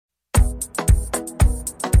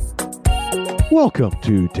Welcome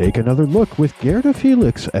to Take Another Look with Gerda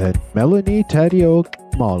Felix and Melanie Taddeo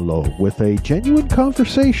Malo with a genuine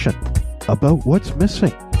conversation about what's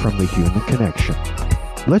missing from the human connection.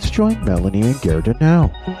 Let's join Melanie and Gerda now.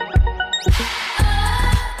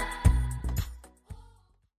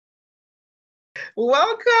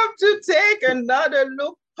 Welcome to Take Another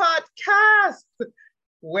Look podcast,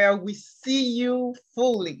 where we see you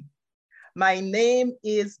fully. My name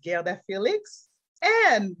is Gerda Felix,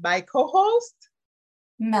 and my co-host,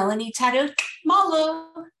 Melanie Taddeo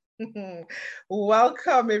Malo.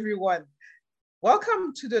 Welcome, everyone.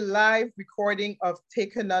 Welcome to the live recording of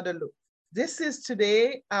Take Another Look. This is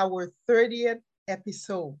today our 30th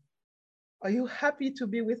episode. Are you happy to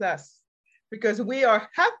be with us? Because we are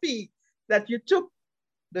happy that you took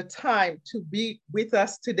the time to be with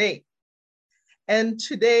us today. And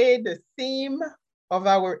today, the theme of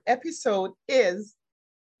our episode is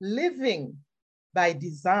living by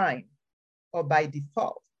design or by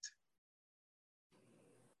default.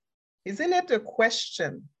 Isn't it a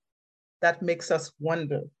question that makes us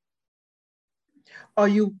wonder? Are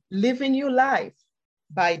you living your life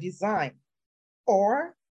by design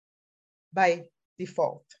or by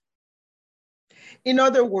default? In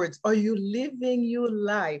other words, are you living your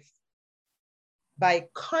life by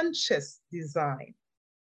conscious design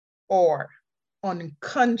or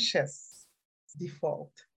unconscious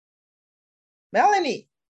default? Melanie,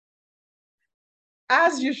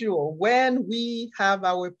 as usual, when we have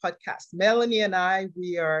our podcast, Melanie and I,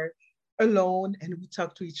 we are alone and we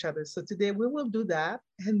talk to each other. So today we will do that,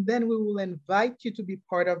 and then we will invite you to be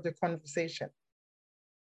part of the conversation.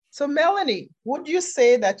 So Melanie, would you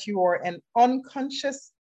say that you are an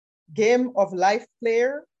unconscious game of life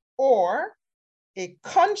player or a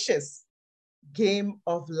conscious game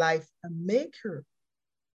of life maker?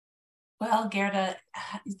 Well, Gerda,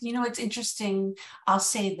 it's interesting. I'll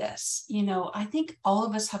say this, I think all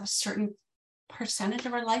of us have a certain percentage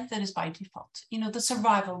of our life that is by default, the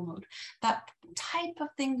survival mode, that type of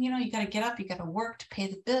thing, you got to get up, you got to work to pay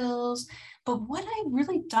the bills. But what I've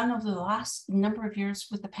really done over the last number of years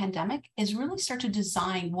with the pandemic is really start to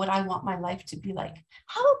design what I want my life to be like.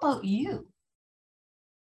 How about you?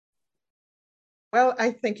 Well,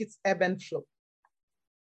 I think it's ebb and flow.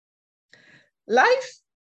 Life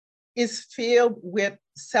is filled with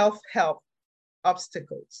self-help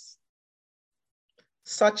obstacles,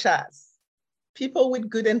 such as people with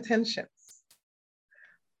good intentions.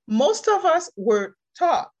 Most of us were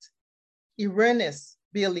taught erroneous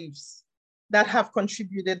beliefs that have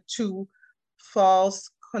contributed to false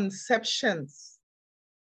conceptions.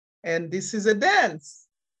 And this is a dance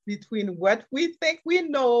between what we think we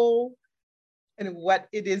know and what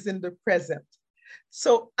it is in the present.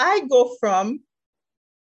 So I go from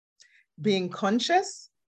being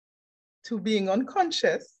conscious to being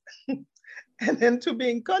unconscious and then to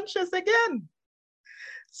being conscious again.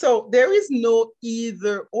 So there is no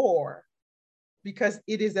either or because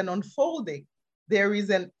it is an unfolding. There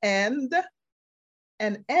is an and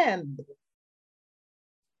an end.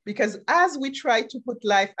 Because as we try to put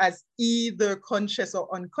life as either conscious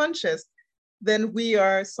or unconscious, then we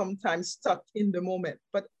are sometimes stuck in the moment.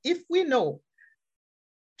 But if we know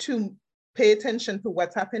to pay attention to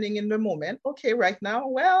what's happening in the moment, okay, right now,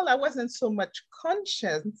 well, I wasn't so much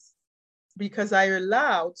conscious because I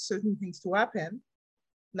allowed certain things to happen.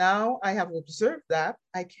 Now I have observed that,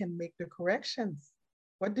 I can make the corrections.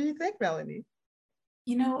 What do you think, Melanie?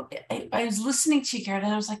 I was listening to you, Garrett,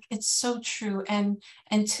 and I was like, it's so true. And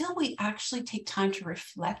until we actually take time to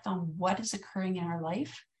reflect on what is occurring in our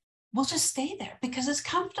life, we'll just stay there because it's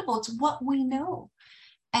comfortable. It's what we know.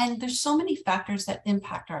 And there's so many factors that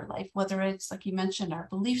impact our life, whether it's, like you mentioned, our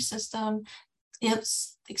belief system,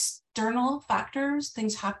 it's external factors,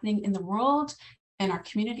 things happening in the world, in our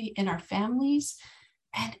community, in our families.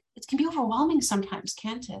 And it can be overwhelming sometimes,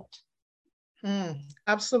 can't it?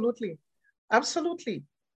 Absolutely. Absolutely.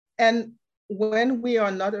 And when we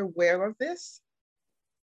are not aware of this,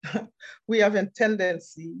 we have a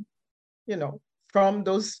tendency, from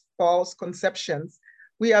those false conceptions,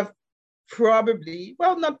 we have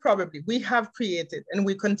we have created and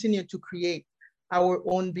we continue to create our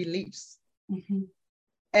own beliefs. Mm-hmm.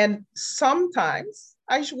 And sometimes,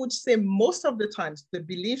 I would say most of the times, the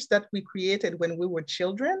beliefs that we created when we were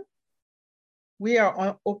children, we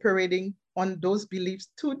are operating on those beliefs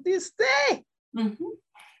to this day. Mm-hmm.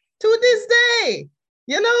 To this day.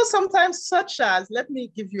 Sometimes such as, let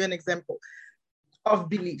me give you an example of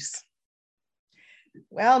beliefs.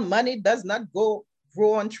 Well, money does not grow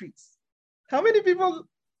on trees. How many people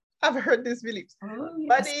have heard this belief? Oh, yes,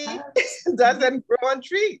 Money doesn't grow on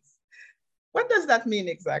trees. What does that mean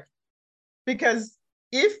exactly? Because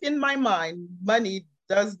if in my mind, money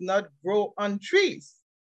does not grow on trees,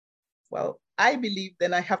 well, I believe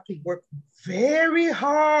then I have to work very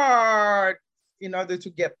hard in order to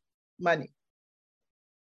get money.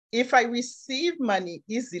 If I receive money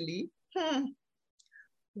easily,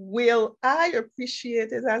 will I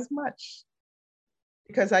appreciate it as much?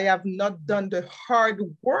 Because I have not done the hard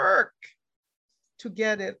work to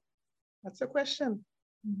get it. That's a question,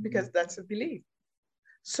 because that's a belief.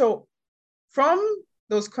 So from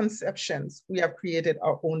those conceptions, we have created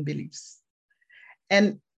our own beliefs.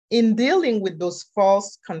 And in dealing with those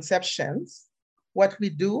false conceptions, what we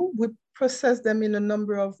do, we process them in a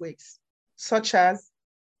number of ways, such as,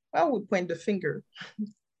 well, we point the finger.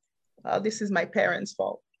 Well, this is my parents'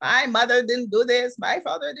 fault. My mother didn't do this. My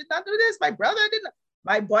father did not do this. My brother didn't.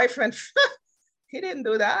 My boyfriend, he didn't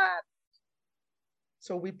do that.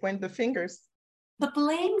 So we point the fingers. The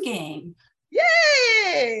blame game.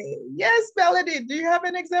 Yay! Yes, Melody, do you have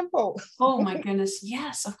an example? Oh my goodness,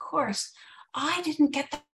 yes, of course. I didn't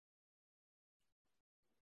get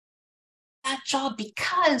that job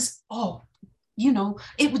because,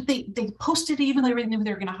 they posted it even though they knew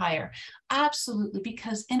they were going to hire. Absolutely,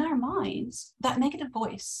 because in our minds, that negative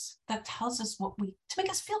voice that tells us to make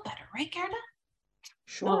us feel better, right, Gerda?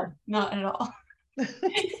 Sure. No, not at all.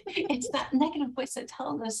 It's that negative voice that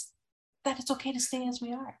tells us that it's okay to stay as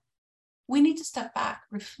we are. We need to step back,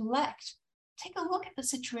 reflect, take a look at the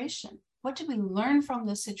situation. What did we learn from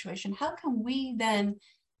this situation? How can we then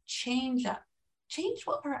change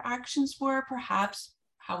what our actions were, perhaps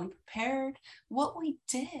how we prepared, what we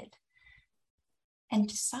did, and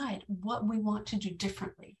decide what we want to do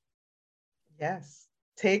differently? Yes,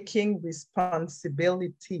 taking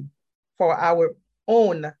responsibility for our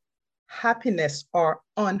own happiness or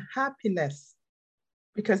unhappiness,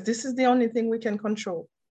 because this is the only thing we can control.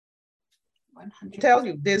 100%. I tell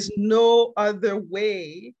you, there's no other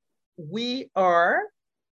way. We are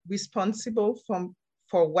responsible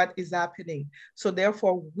for what is happening. So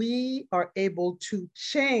therefore, we are able to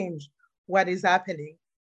change what is happening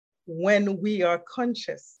when we are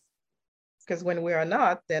conscious. Because when we are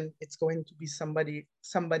not, then it's going to be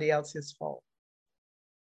somebody else's fault.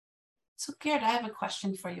 So Gerda, I have a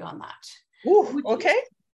question for you on that. Ooh, okay.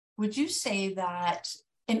 Would you say that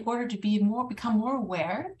in order to become more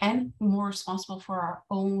aware and more responsible for our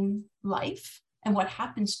own life and what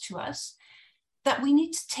happens to us, that we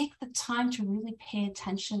need to take the time to really pay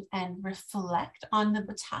attention and reflect on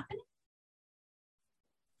what's happening?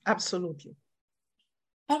 Absolutely.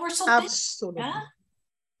 But we're so Absolutely. busy. Yeah?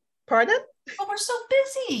 Pardon? But we're so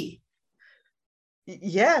busy.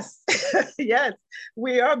 Yes, yes,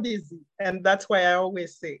 we are busy. And that's why I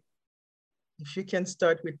always say, if you can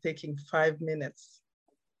start with taking 5 minutes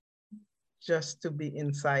just to be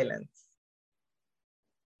in silence,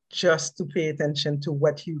 just to pay attention to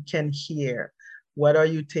what you can hear. What are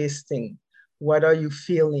you tasting? What are you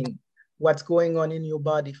feeling? What's going on in your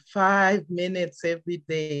body? 5 minutes every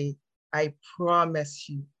day. I promise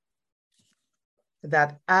you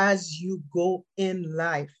that as you go in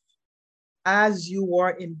life, as you are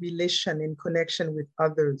in connection with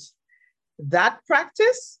others, that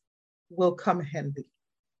practice will come handy.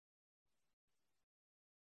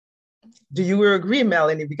 Do you agree,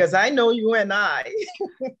 Melanie? Because I know you and I,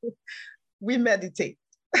 we meditate.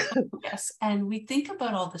 Yes, and we think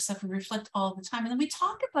about all this stuff, we reflect all the time, and then we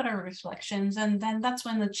talk about our reflections, and then that's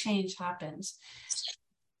when the change happens.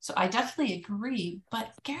 So I definitely agree.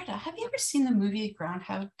 But Gerda, have you ever seen the movie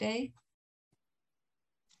Groundhog Day?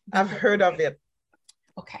 I've heard of it.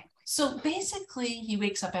 Okay, so basically he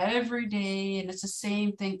wakes up every day and it's the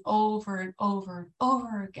same thing over and over and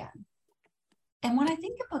over again. And when I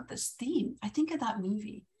think about this theme, I think of that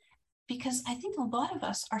movie, because I think a lot of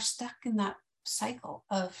us are stuck in that cycle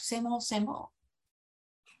of same old, same old.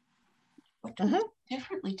 What do we do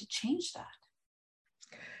differently to change that?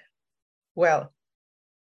 Well,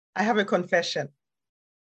 I have a confession.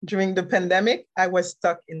 During the pandemic, I was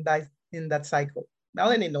stuck in that cycle.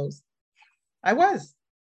 Melanie knows. I was,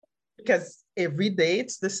 because every day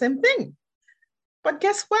it's the same thing. But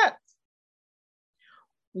guess what?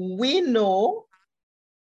 We know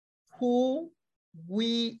who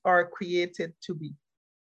we are created to be.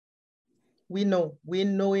 We know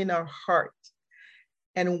in our heart.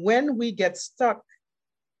 And when we get stuck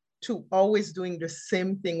to always doing the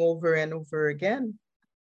same thing over and over again,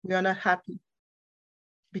 we are not happy,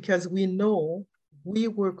 because we know we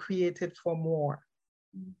were created for more.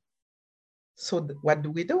 So what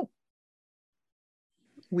do?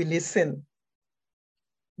 We listen,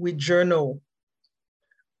 we journal,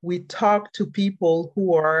 we talk to people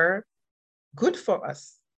who are good for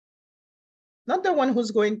us. Not the one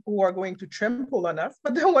who are going to trample on us,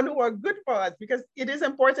 but the one who are good for us, because it is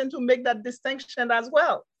important to make that distinction as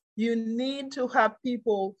well. You need to have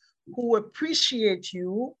people who appreciate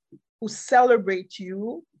you, who celebrate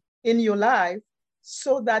you in your life,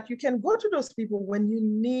 so that you can go to those people when you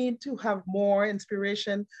need to have more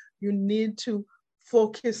inspiration. You need to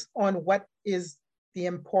focus on what is the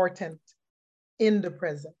important in the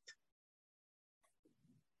present.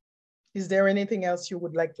 Is there anything else you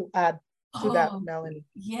would like to add to that, Melanie?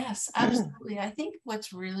 Yes, absolutely. I think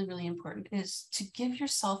what's really, really important is to give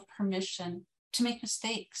yourself permission to make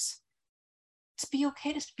mistakes. To be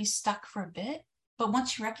okay to be stuck for a bit, but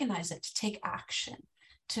once you recognize it, to take action,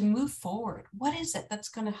 to move forward. What is it that's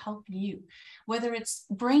going to help you? Whether it's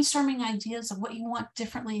brainstorming ideas of what you want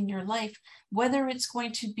differently in your life, whether it's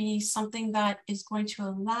going to be something that is going to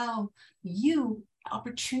allow you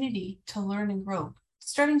opportunity to learn and grow,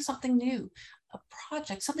 starting something new, a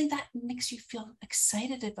project, something that makes you feel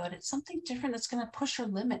excited about it, something different that's going to push your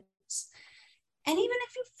limits. And even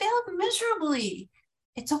if you failed miserably,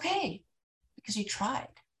 it's okay, because you tried.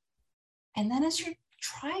 And then as you're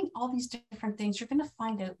trying all these different things, you're going to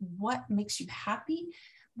find out what makes you happy,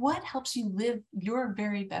 what helps you live your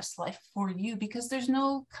very best life for you, because there's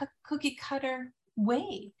no cookie cutter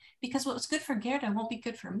way, because what's good for Gerda won't be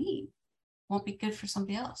good for me, won't be good for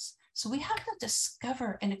somebody else. So we have to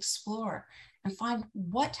discover and explore and find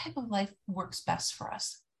what type of life works best for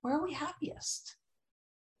us. Where are we happiest?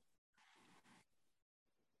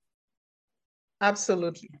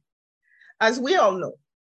 Absolutely. As we all know,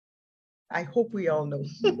 I hope we all know,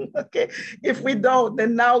 okay? If we don't,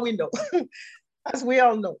 then now we know. As we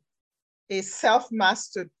all know, a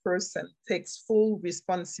self-mastered person takes full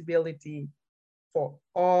responsibility for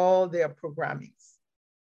all their programmings,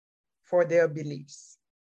 for their beliefs,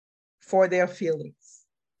 for their feelings,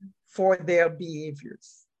 for their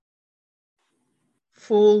behaviors.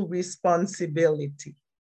 Full responsibility.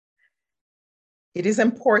 It is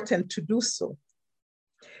important to do so,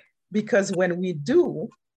 because when we do,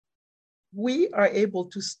 we are able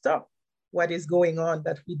to stop what is going on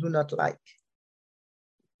that we do not like.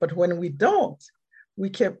 But when we don't, we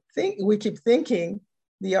keep thinking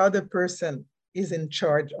the other person is in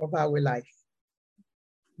charge of our life,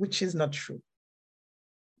 which is not true.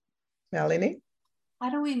 Melanie? How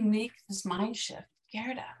do we make this mind shift?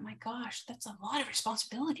 Gerda, my gosh, that's a lot of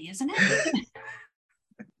responsibility, isn't it?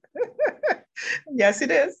 Yes, it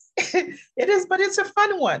is. It is, but it's a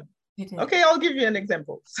fun one. Okay, I'll give you an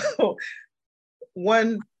example. So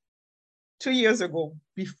 2 years ago,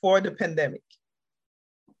 before the pandemic,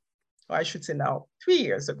 or I should say now, 3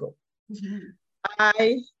 years ago,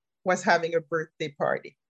 I was having a birthday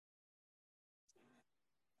party.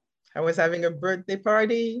 I was having a birthday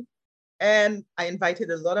party, and I invited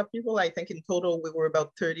a lot of people. I think in total, we were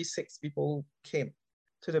about 36 people who came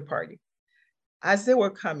to the party. As they were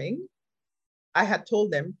coming, I had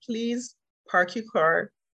told them, please park your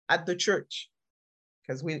car at the church,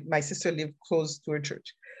 because my sister lived close to a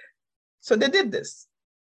church. So they did this.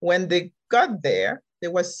 When they got there,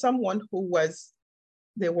 there was someone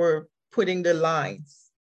they were putting the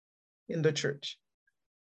lines in the church.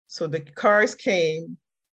 So the cars came,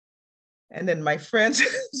 and then my friends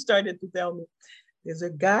started to tell me, there's a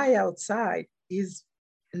guy outside, he's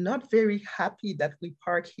not very happy that we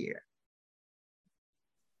park here.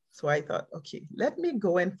 So I thought, okay, let me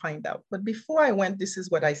go and find out. But before I went, this is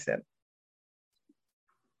what I said.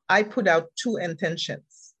 I put out 2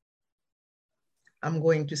 intentions. I'm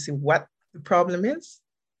going to see what the problem is,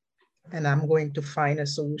 and I'm going to find a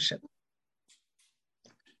solution.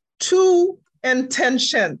 2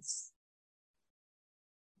 intentions.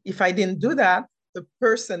 If I didn't do that, the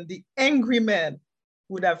person, the angry man,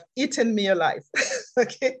 would have eaten me alive.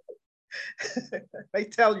 Okay? I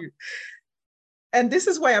tell you. And this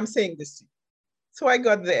is why I'm saying this to you. So I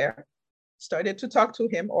got there, started to talk to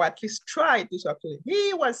him, or at least tried to talk to him.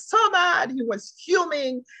 He was so mad, he was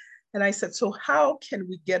fuming. And I said, so how can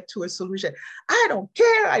we get to a solution? I don't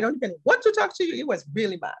care, I don't even want to talk to you. He was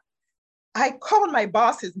really mad. I called my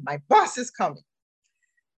boss is coming.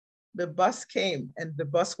 The boss came, and the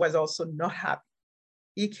boss was also not happy.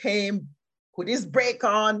 He came, put his brake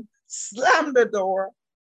on, slammed the door.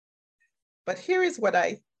 But here is what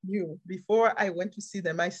I knew. Before I went to see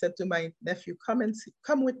them, I said to my nephew, come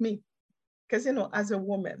with me. Because, as a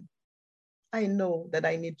woman, I know that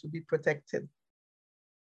I need to be protected.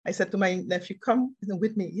 I said to my nephew, come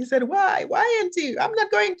with me. He said, why? Why, auntie? I'm not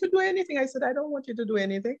going to do anything. I said, I don't want you to do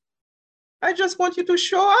anything. I just want you to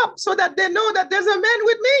show up so that they know that there's a man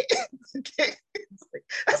with me. Okay,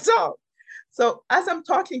 that's all. So as I'm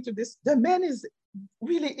talking to this, the man is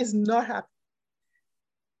not happy.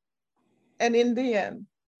 And in the end,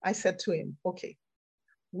 I said to him, okay,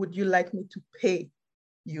 would you like me to pay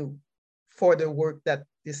you for the work that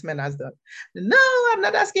this man has done? No, I'm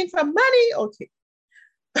not asking for money. Okay.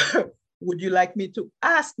 Would you like me to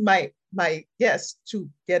ask my guests to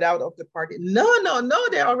get out of the party? No,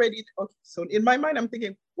 they're already, okay. So in my mind, I'm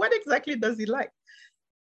thinking, what exactly does he like?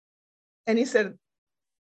 And he said,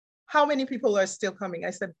 how many people are still coming?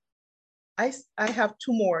 I said, I have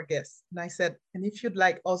 2 more guests. And I said, and if you'd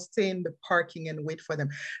like, I'll stay in the parking and wait for them.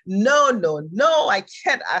 No, I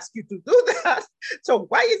can't ask you to do that. So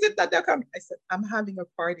why is it that they're coming? I said, I'm having a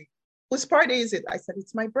party. Whose party is it? I said,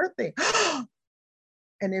 it's my birthday.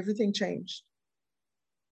 And everything changed.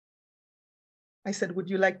 I said, would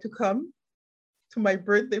you like to come to my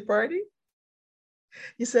birthday party?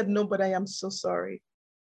 He said, no, but I am so sorry.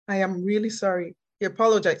 I am really sorry. He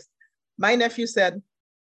apologized. My nephew said,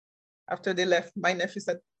 after they left, my nephew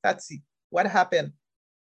said, Patsy, what happened?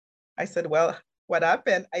 I said, well, what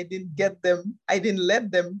happened? I didn't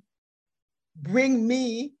let them bring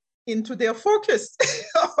me into their focus.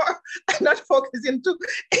 Not focus into,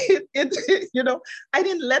 I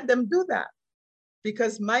didn't let them do that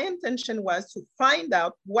because my intention was to find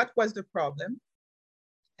out what was the problem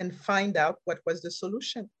and find out what was the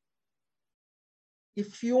solution.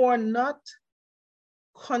 If you are not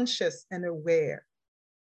conscious and aware,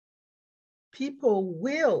 people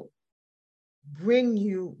will bring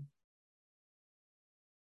you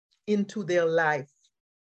into their life,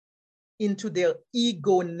 into their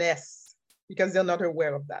ego-ness, because they're not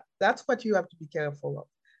aware of that. That's what you have to be careful of.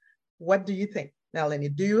 What do you think, Melanie?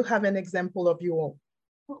 Do you have an example of your own?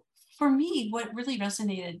 Well, for me, what really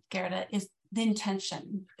resonated, Gerda, is the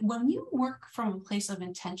intention. When you work from a place of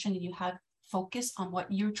intention and you have focus on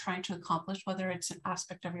what you're trying to accomplish, whether it's an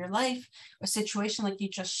aspect of your life, a situation like you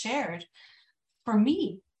just shared, for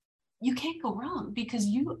me, you can't go wrong because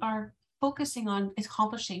you are focusing on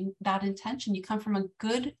accomplishing that intention. You come from a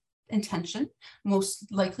good intention.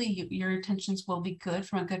 Most likely your intentions will be good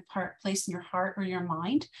from a good place in your heart or your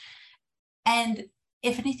mind. And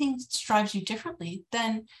if anything drives you differently,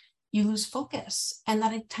 then you lose focus and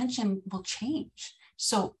that intention will change.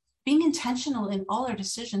 So being intentional in all our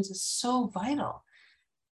decisions is so vital.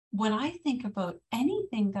 When I think about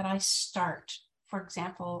anything that I start, for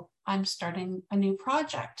example, I'm starting a new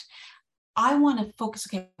project. I want to focus,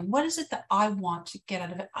 okay, what is it that I want to get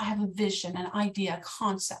out of it? I have a vision, an idea, a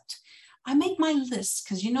concept. I make my lists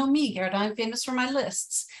because you know me, Gerda, I'm famous for my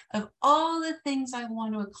lists of all the things I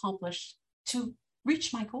want to accomplish to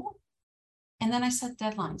reach my goal. And then I set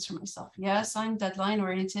deadlines for myself. Yes, I'm deadline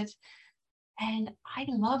oriented. And I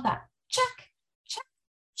love that. Check, check,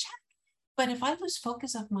 check. But if I lose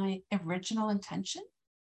focus of my original intention,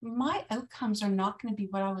 my outcomes are not going to be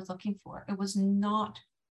what I was looking for. It was not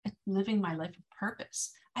living my life of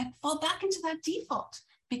purpose. I fall back into that default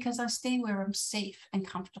because I stay where I'm safe and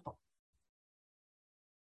comfortable.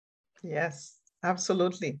 Yes,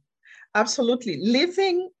 absolutely. Absolutely.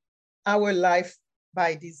 Living our life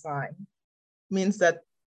by design means that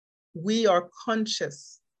we are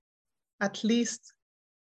conscious at least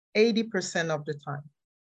 80% of the time.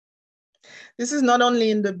 This is not only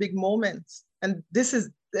in the big moments, and this is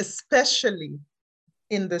especially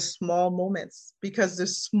in the small moments, because the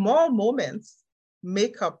small moments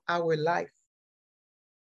make up our life.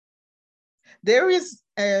 There is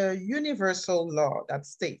a universal law that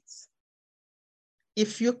states,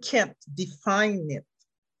 if you can't define it,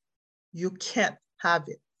 you can't have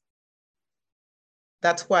it.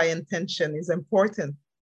 That's why intention is important,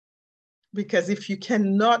 because if you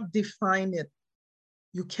cannot define it,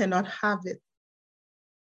 you cannot have it.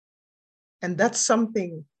 And that's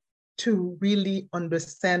something to really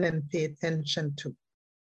understand and pay attention to.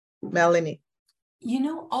 Melanie. You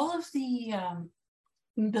know, all of the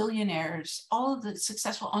billionaires, all of the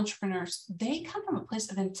successful entrepreneurs, they come from a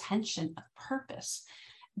place of intention, of purpose.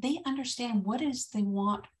 They understand what it is they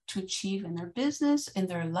want to achieve in their business, in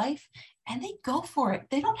their life, and they go for it.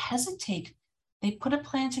 They don't hesitate. They put a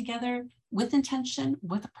plan together with intention,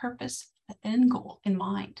 with a purpose, an end goal in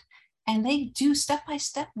mind. And they do step by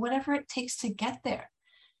step, whatever it takes to get there.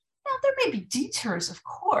 Now, there may be detours, of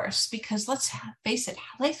course, because let's face it,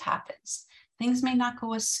 life happens. Things may not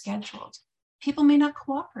go as scheduled. People may not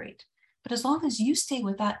cooperate. But as long as you stay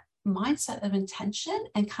with that mindset of intention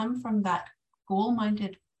and come from that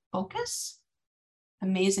goal-minded focus,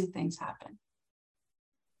 amazing things happen.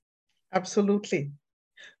 Absolutely.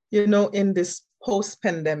 You know, in this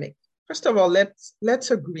post-pandemic, first of all,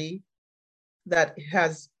 let's agree that it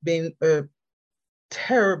has been a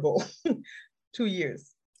terrible 2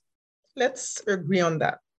 years. Let's agree on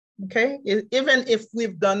that, okay? Even if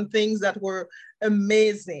we've done things that were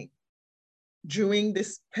amazing, during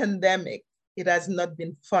this pandemic, it has not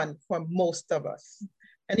been fun for most of us.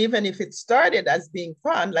 And even if it started as being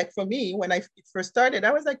fun, like for me, when I first started,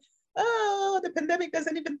 I was like, oh, the pandemic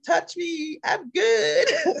doesn't even touch me. I'm good.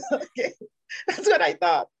 Okay. That's what I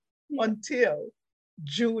thought until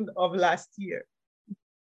June of last year.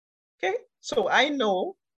 Okay. So I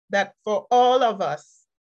know that for all of us,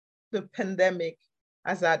 the pandemic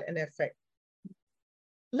has had an effect.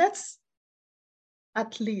 Let's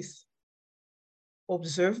at least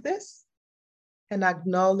observe this and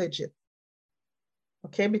acknowledge it.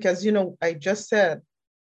 Okay, because I just said,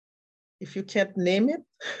 if you can't name it,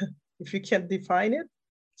 if you can't define it,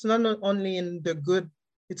 it's not only in the good,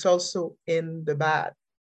 it's also in the bad.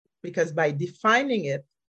 Because by defining it,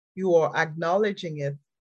 you are acknowledging it,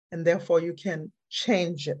 and therefore you can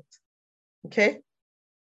change it. Okay?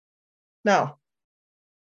 Now,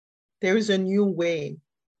 there is a new way.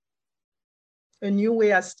 A new way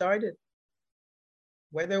has started.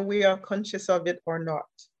 Whether we are conscious of it or not,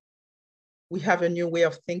 we have a new way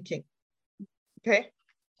of thinking. Okay?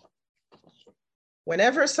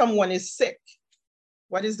 Whenever someone is sick,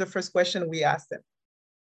 what is the first question we ask them?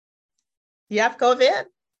 You have COVID?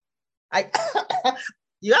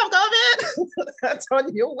 You have COVID? That's a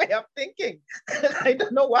new way of thinking. I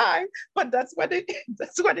don't know why, but that's what it is.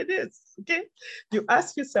 That's what it is. Okay? You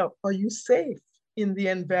ask yourself, are you safe in the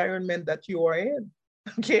environment that you are in?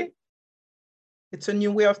 Okay? It's a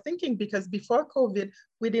new way of thinking because before COVID,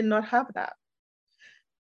 we did not have that.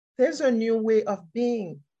 There's a new way of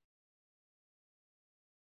being.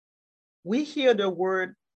 We hear the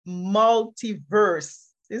word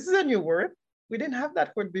multiverse. This is a new word. We didn't have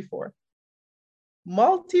that word before.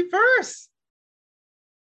 Multiverse.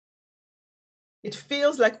 It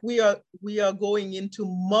feels like we are going into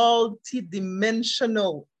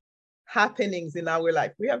multi-dimensional happenings in our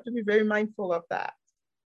life. We have to be very mindful of that.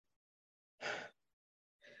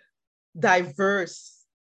 Diverse.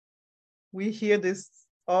 We hear this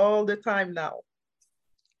all the time now.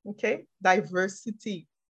 Okay? Diversity.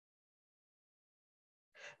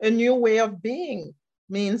 A new way of being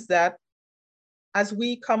means that as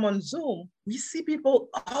we come on Zoom, we see people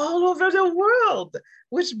all over the world,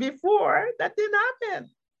 which before that didn't happen.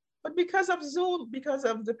 But because of Zoom, because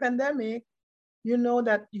of the pandemic, you know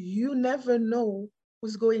that you never know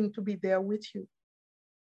who's going to be there with you.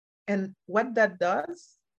 And what that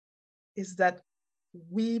does is that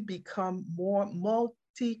we become more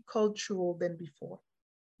multicultural than before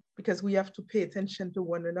because we have to pay attention to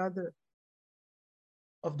one another,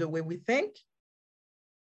 of the way we think,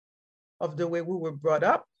 of the way we were brought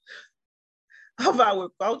up, of our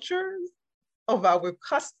cultures, of our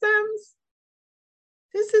customs.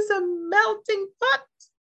 This is a melting pot.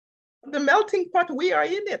 The melting pot, we are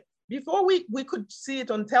in it. Before we could see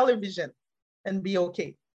it on television and be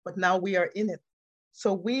okay, but now we are in it.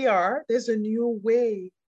 So there's a new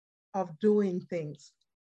way of doing things.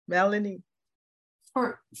 Melanie.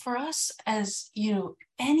 For us, as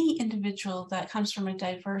any individual that comes from a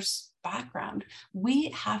diverse background,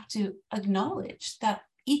 we have to acknowledge that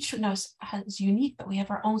each of us is unique, but we have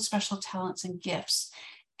our own special talents and gifts.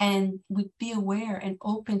 And we be aware and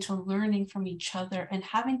open to learning from each other and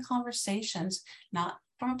having conversations, not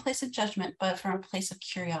from a place of judgment, but from a place of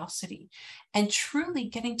curiosity, and truly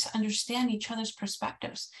getting to understand each other's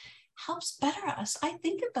perspectives helps better us. I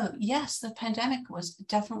think about, yes, the pandemic was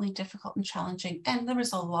definitely difficult and challenging, and there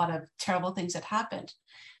was a lot of terrible things that happened.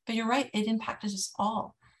 But you're right, it impacted us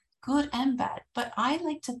all, good and bad. But I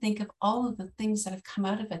like to think of all of the things that have come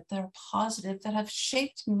out of it that are positive, that have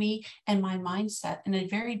shaped me and my mindset in a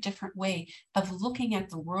very different way of looking at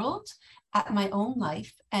the world, at my own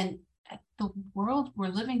life, and at the world we're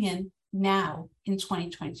living in now in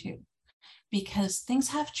 2022. Because things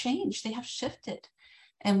have changed, they have shifted.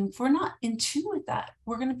 And if we're not in tune with that,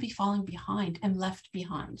 we're going to be falling behind and left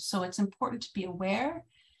behind. So it's important to be aware,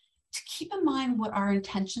 to keep in mind what our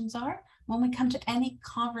intentions are. When we come to any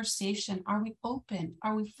conversation, are we open?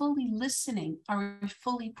 Are we fully listening? Are we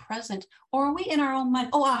fully present? Or are we in our own mind?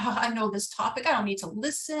 Oh, I know this topic. I don't need to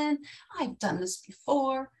listen. I've done this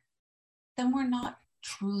before. Then we're not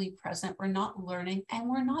truly present. We're not learning, and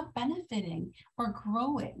we're not benefiting or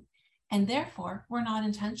growing. And therefore, we're not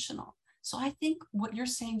intentional. So I think what you're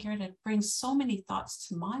saying, Gerda, brings so many thoughts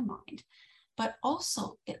to my mind, but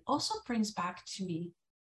it also brings back to me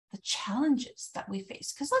the challenges that we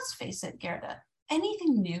face. Because let's face it, Gerda,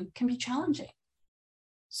 anything new can be challenging.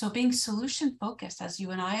 So being solution focused, as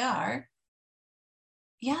you and I are,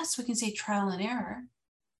 yes, we can say trial and error,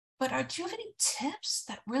 but do you have any tips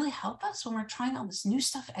that really help us when we're trying all this new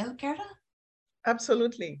stuff out, Gerda?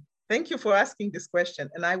 Absolutely. Thank you for asking this question.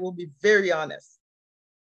 And I will be very honest.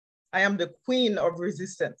 I am the queen of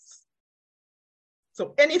resistance.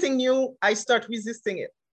 So anything new, I start resisting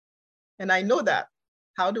it. And I know that.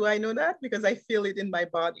 How do I know that? Because I feel it in my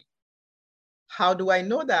body. How do I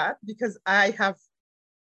know that? Because I have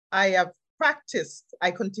practiced,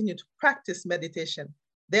 I continue to practice meditation.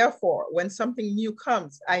 Therefore, when something new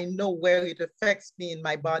comes, I know where it affects me in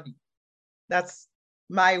my body. That's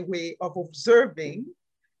my way of observing.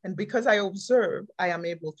 And because I observe, I am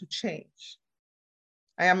able to change.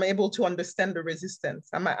 I am able to understand the resistance.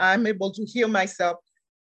 I'm able to hear myself.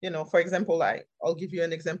 You know, for example, I'll give you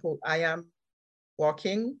an example. I am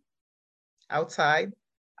walking outside.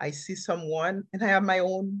 I see someone and I have my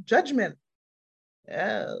own judgment.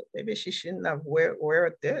 Yeah, maybe she shouldn't have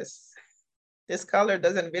wear this. This color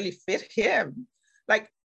doesn't really fit him. Like,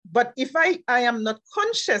 but if I am not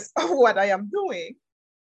conscious of what I am doing,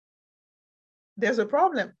 there's a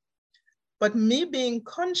problem. But me being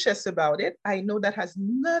conscious about it, I know that has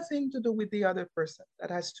nothing to do with the other person. That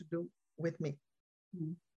has to do with me.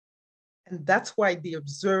 Mm-hmm. And that's why the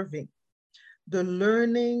observing, the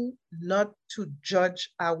learning not to judge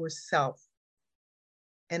ourselves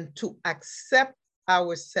and to accept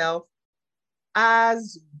ourselves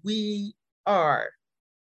as we are.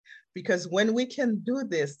 Because when we can do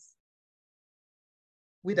this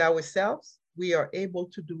with ourselves, we are able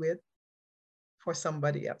to do it for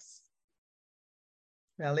somebody else.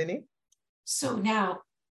 Melanie? So now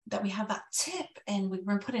that we have that tip and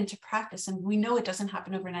we're put into practice, and we know it doesn't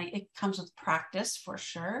happen overnight, it comes with practice for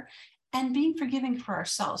sure, and being forgiving for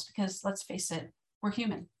ourselves, because let's face it, we're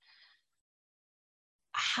human.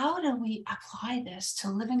 How do we apply this to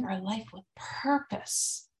living our life with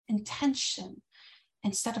purpose, intention,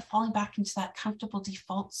 instead of falling back into that comfortable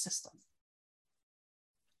default system?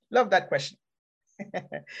 Love that question.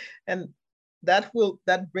 And that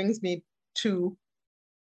brings me to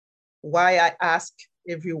why I ask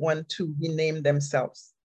everyone to rename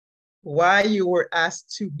themselves. Why you were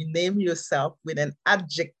asked to rename yourself with an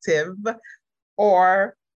adjective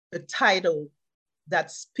or a title that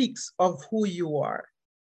speaks of who you are.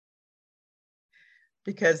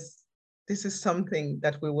 Because this is something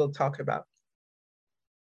that we will talk about.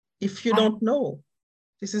 If you don't know,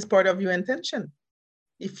 this is part of your intention.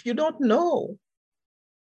 If you don't know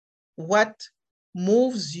what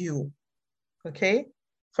moves you, okay?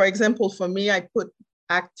 For example, for me, I put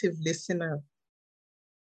active listener.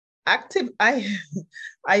 I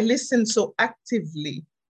listen so actively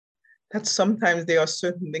that sometimes there are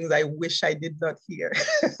certain things I wish I did not hear.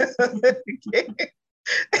 Okay?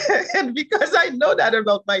 And because I know that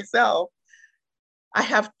about myself, I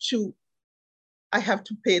have to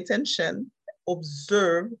pay attention,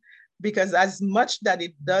 observe, because as much that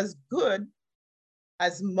it does good,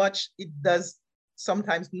 as much it does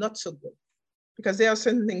sometimes not so good. Because there are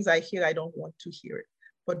certain things I hear, I don't want to hear it.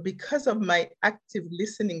 But because of my active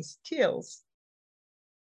listening skills,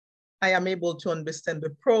 I am able to understand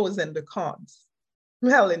the pros and the cons.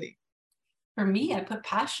 Melanie? For me, I put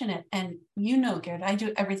passionate, and you know, Garrett, I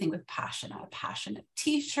do everything with passion. I'm a passionate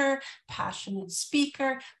teacher, passionate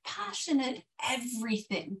speaker, passionate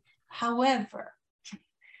everything. However,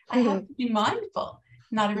 I have to be mindful.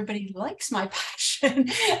 Not everybody likes my passion,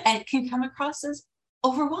 and it can come across as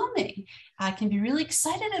overwhelming. I can be really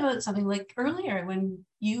excited about something, like earlier when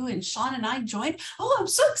you and Sean and I joined. Oh, I'm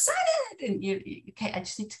so excited. And okay, I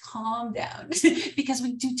just need to calm down because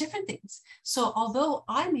we do different things. So although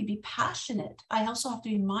I may be passionate, I also have to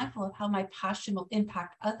be mindful of how my passion will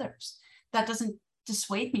impact others. That doesn't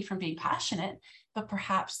dissuade me from being passionate, but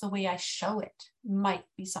perhaps the way I show it might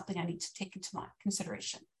be something I need to take into my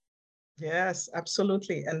consideration. Yes,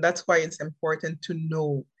 absolutely. And that's why it's important to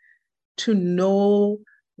know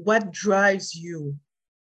what drives you.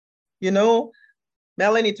 You know,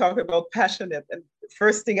 Melanie talked about passionate, and the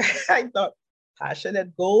first thing I thought,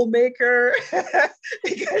 passionate goal maker,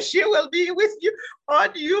 because she will be with you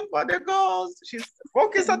for the goals. She's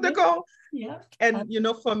focused on the goal. Yeah. And you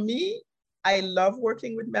know, for me, I love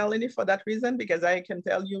working with Melanie for that reason, because I can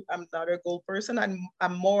tell you I'm not a goal person.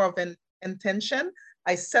 I'm more of an intention.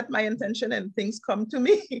 I set my intention and things come to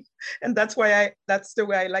me. And that's the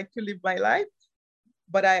way I like to live my life.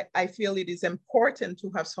 But I feel it is important to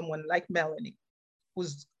have someone like Melanie,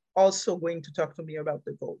 who's also going to talk to me about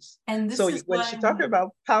the goals. And this so is when she talked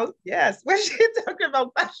about when she talked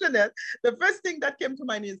about passionate, the first thing that came to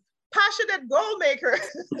mind is passionate goal maker.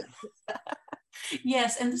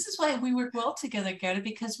 Yes, and this is why we work well together, Gerda,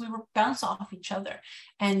 because we were bounce off each other.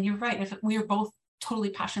 And you're right, if we were both totally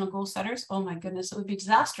passionate goal setters, oh my goodness, it would be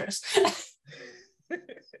disastrous.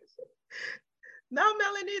 Now,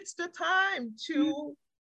 Melanie, it's the time to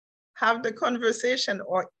have the conversation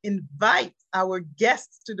or invite our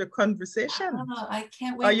guests to the conversation. Oh, I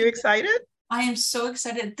can't wait. Are you excited? I am so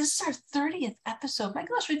excited. This is our 30th episode. My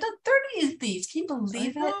gosh, we've done 30 of these. Can you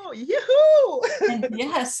believe it? Yoo-hoo! And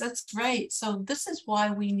yes, that's right. So this is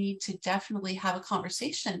why we need to definitely have a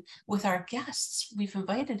conversation with our guests. We've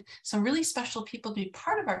invited some really special people to be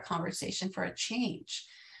part of our conversation for a change.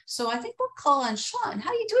 So I think we'll call on Sean. How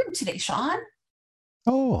are you doing today, Sean?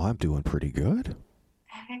 Oh, I'm doing pretty good.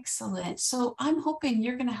 Excellent. So I'm hoping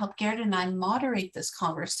you're going to help Garrett and I moderate this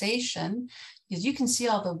conversation, because you can see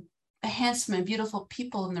all the handsome and beautiful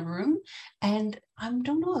people in the room. And I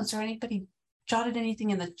don't know, is there anybody jotted anything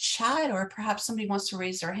in the chat, or perhaps somebody wants to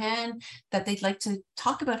raise their hand that they'd like to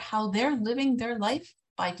talk about how they're living their life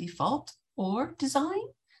by default or design,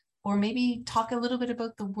 or maybe talk a little bit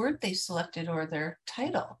about the word they selected or their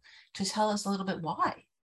title to tell us a little bit why.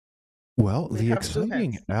 Well, the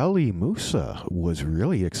exciting Ali Musa was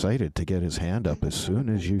really excited to get his hand up as soon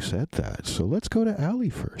as you said that. So let's go to Ali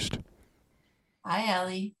first. Hi,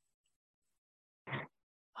 Ali.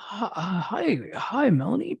 Hi,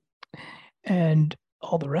 Melanie, and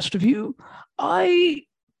all the rest of you. I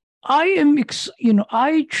am,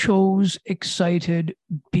 I chose excited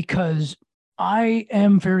because I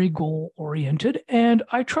am very goal oriented and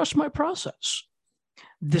I trust my process.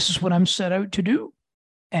 This is what I'm set out to do,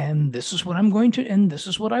 and this is what I'm going to, and this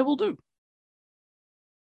is what I will do.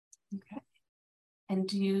 Okay. And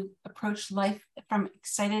do you approach life from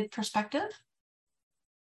excited perspective?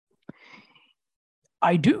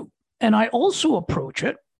 I do. And I also approach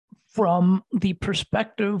it from the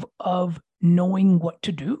perspective of knowing what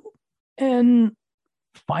to do and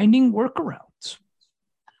finding workarounds.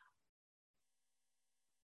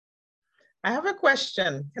 I have a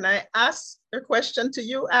question. Can I ask a question to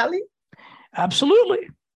you, Ali? Absolutely.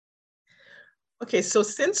 Okay, so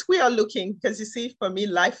since we are looking, because you see, for me,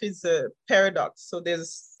 life is a paradox. So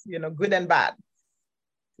there's, good and bad.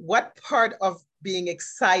 What part of being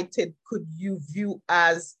excited could you view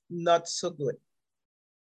as not so good?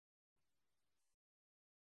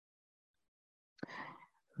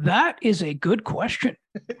 That is a good question.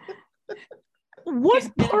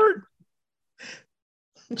 What part?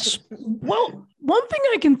 Well, one thing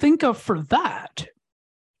I can think of for that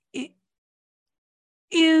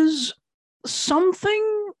is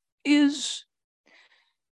something is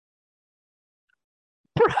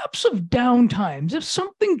perhaps of downtimes. If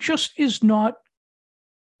something just is not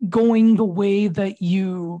going the way that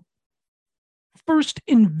you first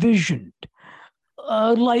envisioned,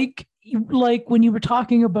 like when you were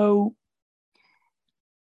talking about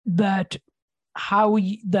that,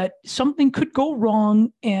 that something could go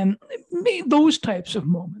wrong, and those types of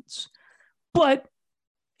moments. But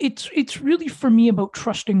it's really, for me, about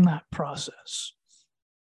trusting that process.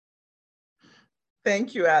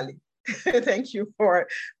 Thank you, Ali. Thank you for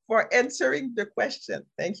answering the question.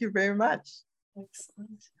 Thank you very much.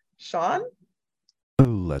 Excellent. Sean?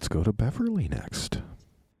 Let's go to Beverly next.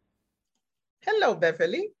 Hello,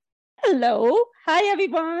 Beverly. Hello. Hi,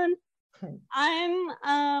 everyone. I'm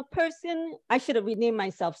a person, I should have renamed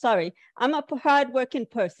myself, sorry. I'm a hardworking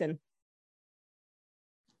person.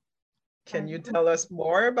 Can you tell us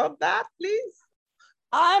more about that, please?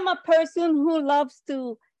 I'm a person who loves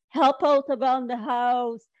to help out around the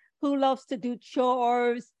house, who loves to do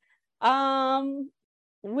chores,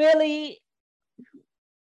 really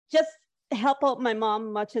just help out my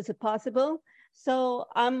mom much as possible. So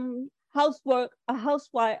I'm housewife,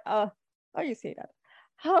 how do you say that?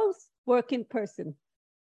 Houseworking person.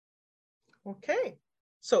 Okay.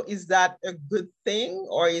 So is that a good thing,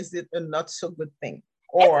 or is it a not so good thing?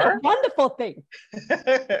 Or it's a wonderful thing.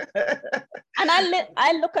 And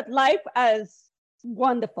I look at life as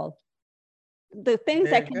wonderful. The things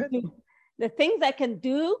Very I can good. do, the things I can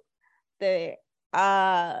do, the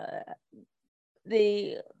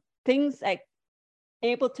things I'm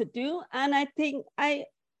able to do, and I think I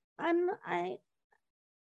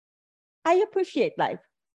appreciate life.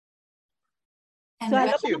 And So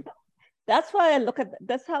Thank you. that's how I look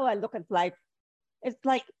at life. It's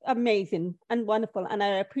like amazing and wonderful, and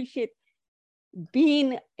I appreciate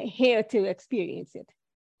being here to experience it.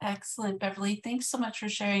 excellent, Beverly. Thanks so much for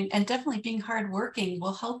sharing. And definitely being hardworking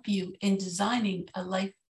will help you in designing a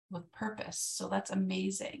life with purpose. So that's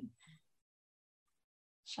amazing.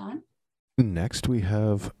 Sean? Next, we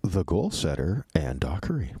have the goal setter, Ann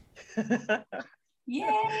Dockery.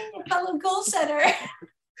 Yay, fellow goal setter.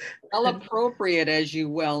 Well appropriate, as you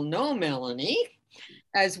well know, Melanie,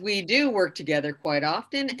 as we do work together quite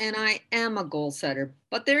often, and I am a goal setter.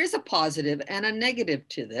 But there is a positive and a negative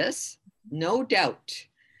to this, no doubt.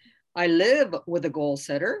 I live with a goal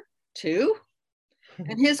setter too.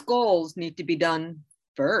 And his goals need to be done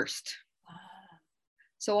first.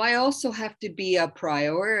 So I also have to be a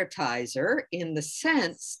prioritizer in the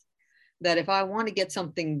sense that if I want to get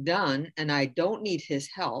something done and I don't need his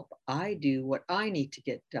help, I do what I need to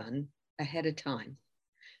get done ahead of time,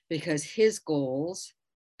 because his goals,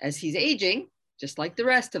 as he's aging, just like the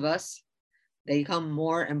rest of us, they become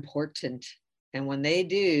more important. And when they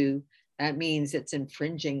do, that means it's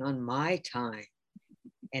infringing on my time.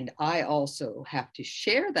 And I also have to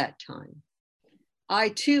share that time. I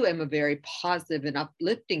too am a very positive and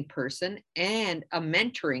uplifting person and a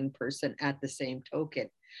mentoring person at the same token.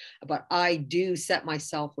 But I do set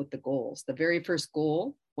myself with the goals. The very first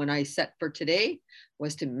goal when I set for today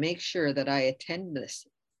was to make sure that I attend this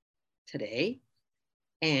today,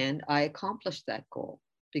 and I accomplished that goal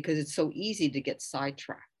because it's so easy to get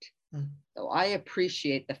sidetracked. So I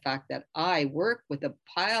appreciate the fact that I work with a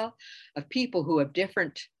pile of people who have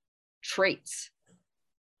different traits,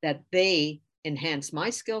 that they enhance my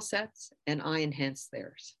skill sets and I enhance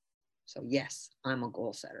theirs. So yes, I'm a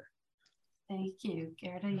goal setter. Thank you.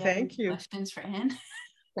 Gerda, you Thank have you. questions for Anne?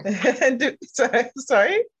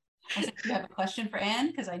 Sorry? I said, you have a question for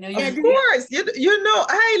Anne? Because I know you. Of course. You know,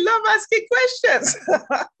 I love asking questions.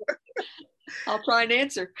 I'll try and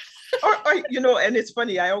answer. or, you know, and it's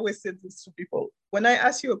funny, I always say this to people. When I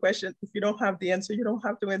ask you a question, if you don't have the answer, you don't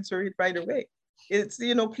have to answer it right away. It's,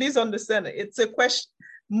 you know, please understand it. It's a question.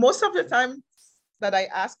 Most of the time that I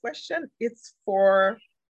ask question, it's for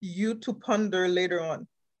you to ponder later on.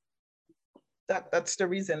 That's the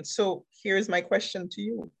reason. So here's my question to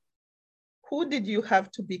you. Who did you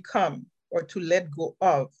have to become or to let go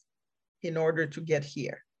of in order to get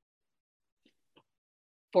here?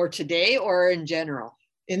 For today or in general?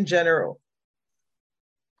 In general.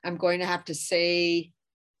 I'm going to have to say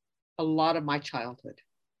a lot of my childhood.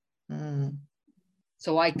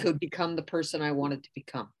 So I could become the person I wanted to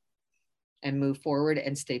become and move forward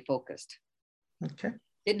and stay focused. Okay.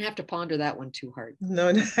 Didn't have to ponder that one too hard.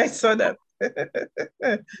 No, I saw that.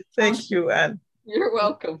 Thank you, Anne. You're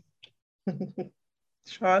welcome.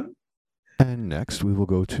 Sean? And next we will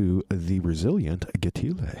go to the resilient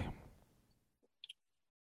Getile.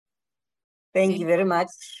 Thank you very much,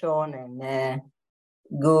 Sean, and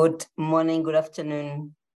good morning, good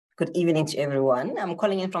afternoon, good evening to everyone. I'm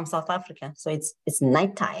calling in from South Africa, so it's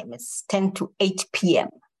nighttime. It's 10 to 8 p.m.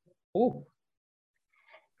 Oh,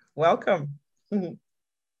 welcome.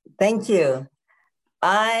 Thank you.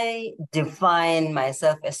 I define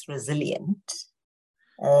myself as resilient,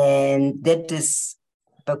 and that is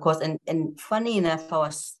because, and funny enough, I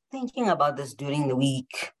was thinking about this during the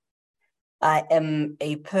week. I am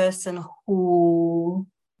a person who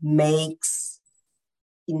makes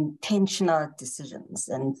intentional decisions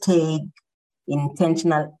and take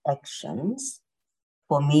intentional actions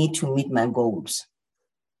for me to meet my goals.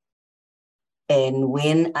 And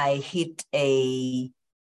when I hit a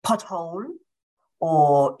pothole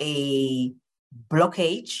or a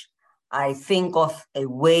blockage, I think of a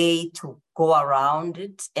way to go around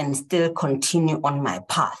it and still continue on my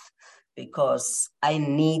path, because I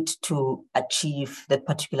need to achieve that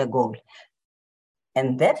particular goal.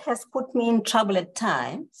 And that has put me in trouble at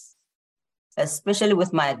times, especially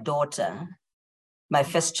with my daughter, my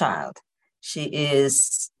first child. She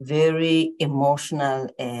is very emotional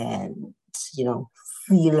and, you know,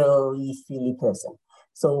 feely person.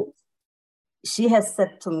 So she has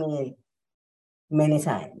said to me many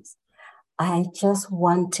times, I just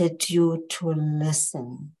wanted you to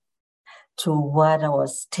listen to what I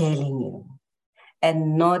was telling you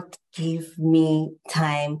and not give me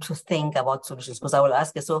time to think about solutions. Because I will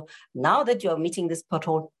ask her, so now that you're meeting this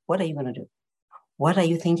pothole, what are you going to do? What are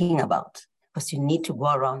you thinking about? Because you need to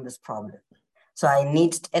go around this problem. So I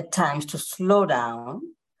need at times to slow down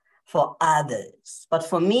for others. But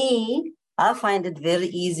for me, I find it very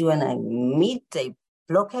easy when I meet a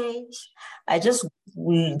blockage. I just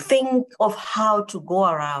think of how to go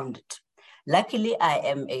around it. Luckily, I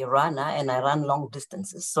am a runner and I run long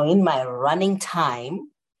distances. So in my running time,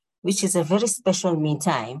 which is a very special me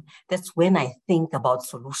time, that's when I think about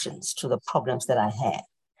solutions to the problems that I have.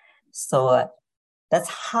 So that's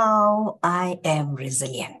how I am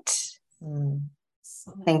resilient.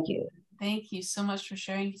 Thank you. Thank you so much for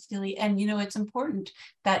sharing, Celia. And you know, it's important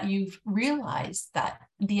that you've realized that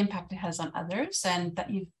the impact it has on others and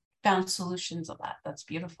that you've found solutions of that. That's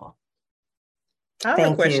beautiful. I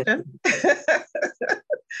have a question.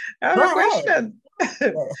 I have a question.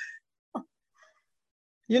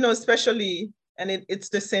 You know, especially, and it's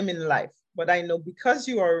the same in life, but I know because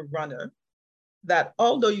you are a runner, that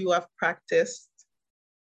although you have practiced,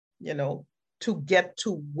 you know, to get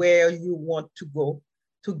to where you want to go,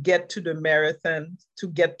 to get to the marathon, to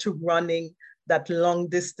get to running that long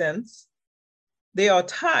distance, there are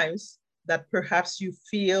times that perhaps you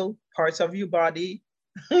feel parts of your body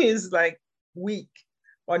is like weak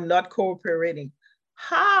or not cooperating.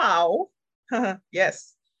 How?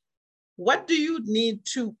 Yes. What do you need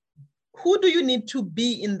to, who do you need to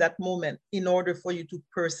be in that moment in order for you to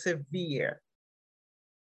persevere?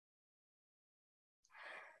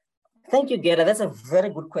 Thank you, Gerda. That's a very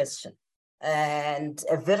good question. And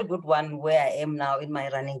a very good one where I am now in my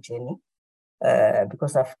running journey,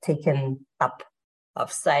 because I've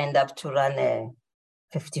signed up to run a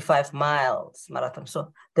 55 miles marathon.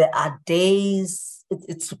 So there are days,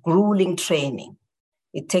 it's grueling training.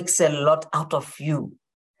 It takes a lot out of you.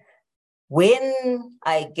 When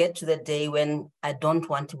I get to the day when I don't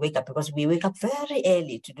want to wake up, because we wake up very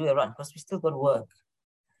early to do a run, because we still got work,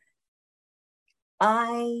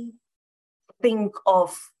 I think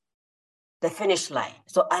of the finish line.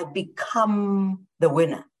 So I become the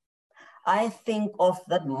winner. I think of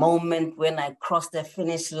that moment when I cross the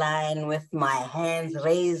finish line with my hands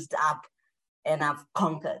raised up and I've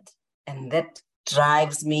conquered. And that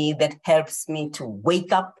drives me, that helps me to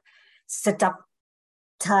wake up, sit up,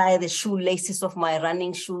 tie the shoelaces of my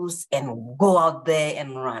running shoes and go out there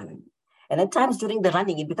and run. And at times during the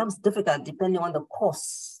running, it becomes difficult depending on the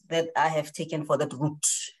course that I have taken for that route.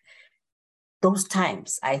 Those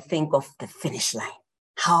times I think of the finish line.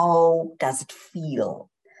 How does it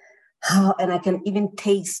feel? And I can even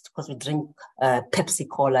taste, because we drink Pepsi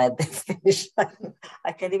Cola at the finish line.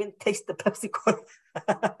 I can even taste the Pepsi Cola.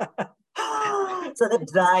 So that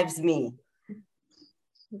drives me.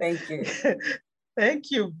 Thank you.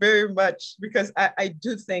 Thank you very much, because I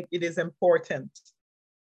do think it is important,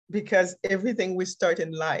 because everything we start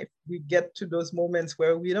in life, we get to those moments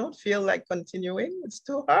where we don't feel like continuing. It's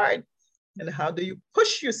too hard. And how do you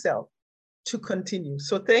push yourself to continue?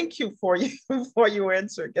 So thank you for your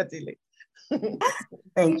answer, Gadile.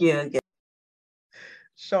 Thank you.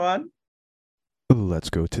 Sean? Let's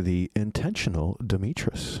go to the intentional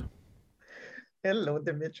Demetris. Hello,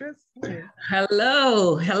 Demetris.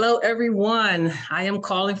 Hello, everyone. I am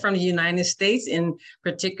calling from the United States, in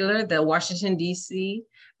particular, the Washington, D.C.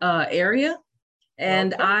 Area.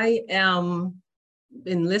 And okay. I am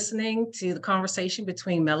been listening to the conversation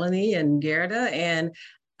between Melanie and Gerda, and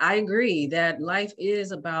I agree that life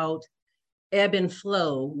is about ebb and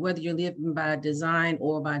flow, whether you're living by design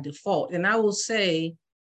or by default. And I will say,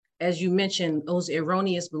 as you mentioned, those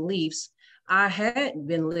erroneous beliefs, I had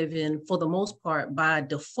been living for the most part by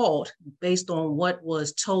default based on what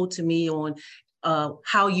was told to me on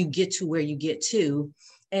how you get to where you get to,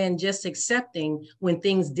 and just accepting when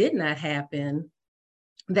things did not happen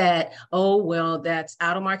that, oh, well, that's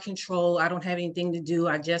out of my control. I don't have anything to do.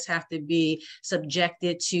 I just have to be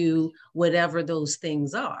subjected to whatever those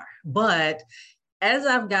things are. But as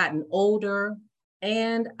I've gotten older,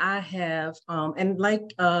 and I have, and like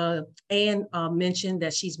Anne mentioned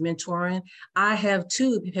that she's mentoring, I have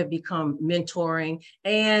too have become mentoring,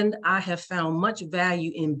 and I have found much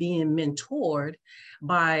value in being mentored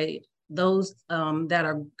by those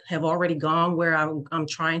that have already gone where I'm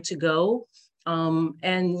trying to go.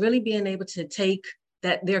 And really being able to take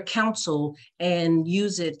their counsel and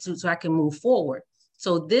use it so I can move forward.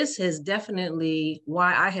 So this is definitely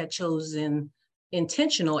why I had chosen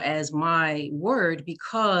intentional as my word,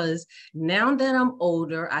 because now that I'm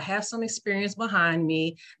older, I have some experience behind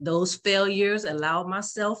me. Those failures allowed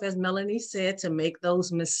myself, as Melanie said, to make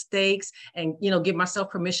those mistakes and, give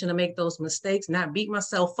myself permission to make those mistakes, not beat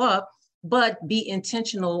myself up, but be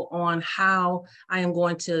intentional on how I am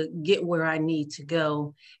going to get where I need to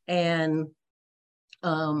go. And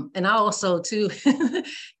I also too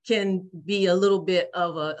can be a little bit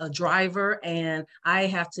of a driver, and I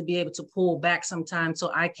have to be able to pull back sometimes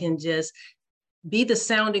so I can just be the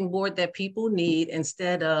sounding board that people need,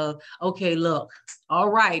 instead of, okay, look, all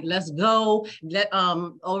right, let's go.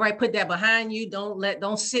 All right, put that behind you.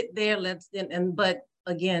 Don't sit there. But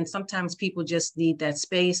again, sometimes people just need that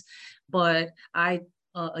space. But I,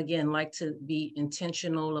 again, like to be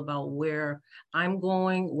intentional about where I'm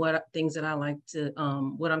going, what things that I like to,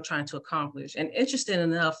 what I'm trying to accomplish. And interesting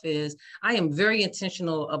enough is I am very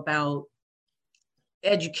intentional about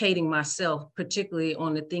educating myself, particularly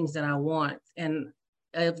on the things that I want. And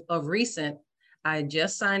of recent, I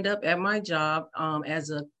just signed up at my job as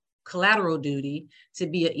a collateral duty to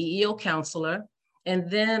be an EEO counselor.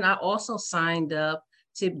 And then I also signed up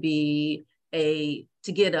to be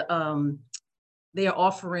they're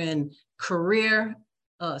offering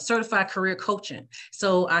certified career coaching.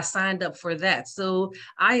 So I signed up for that. So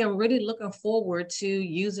I am really looking forward to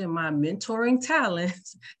using my mentoring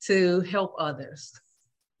talents to help others.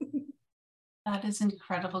 That is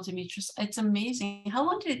incredible, Demetrius. It's amazing. How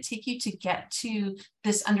long did it take you to get to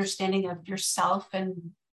this understanding of yourself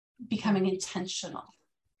and becoming intentional?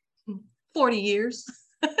 40 years.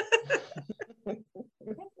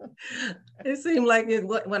 It seemed like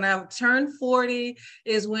when I turned 40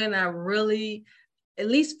 is when I really at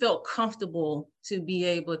least felt comfortable to be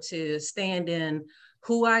able to stand in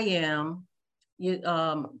who I am,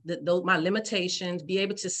 my limitations, be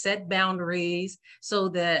able to set boundaries so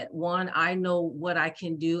that one, I know what I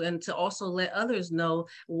can do, and to also let others know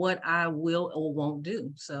what I will or won't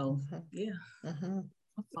do. So yeah.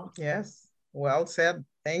 Yes, well said.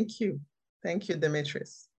 Thank you. Thank you,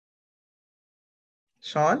 Demetrius.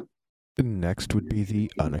 Sean? Next would be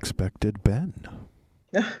the unexpected Ben.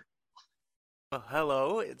 Well,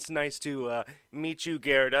 hello, it's nice to meet you,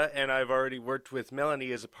 Gerda, and I've already worked with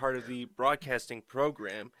Melanie as a part of the broadcasting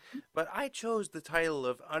program, but I chose the title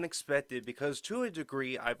of Unexpected because to a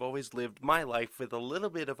degree I've always lived my life with a little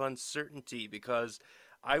bit of uncertainty because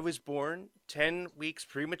I was born 10 weeks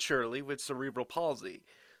prematurely with cerebral palsy,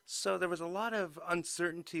 so there was a lot of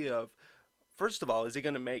uncertainty of, first of all, is he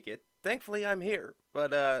going to make it? Thankfully, I'm here,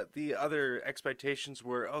 but the other expectations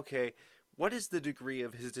were, okay, what is the degree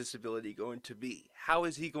of his disability going to be? How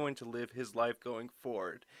is he going to live his life going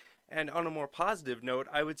forward? And on a more positive note,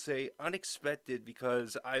 I would say unexpected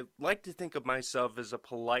because I like to think of myself as a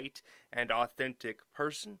polite and authentic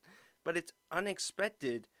person, but it's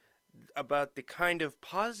unexpected about the kind of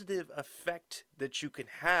positive effect that you can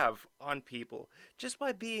have on people just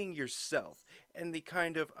by being yourself and the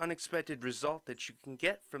kind of unexpected result that you can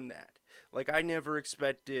get from that. Like, I never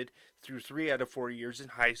expected through 3 out of 4 years in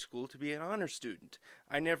high school to be an honor student.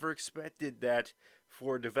 I never expected that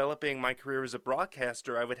for developing my career as a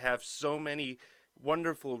broadcaster, I would have so many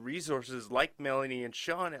wonderful resources like Melanie and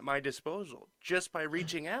Sean at my disposal just by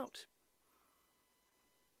reaching out.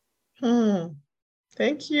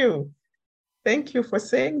 Thank you. Thank you for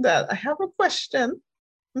saying that. I have a question.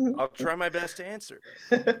 I'll try my best to answer.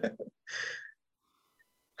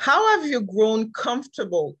 How have you grown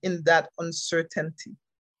comfortable in that uncertainty?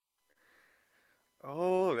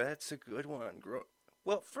 Oh, that's a good one.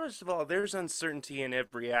 Well, first of all, there's uncertainty in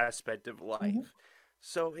every aspect of life.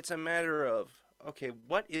 So it's a matter of, okay,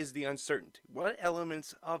 what is the uncertainty? What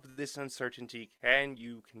elements of this uncertainty can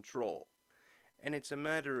you control? And it's a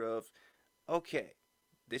matter of, okay,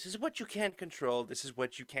 this is what you can't control, this is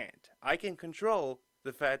what you can't. I can control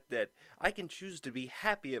the fact that I can choose to be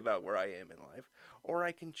happy about where I am in life, or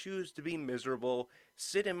I can choose to be miserable,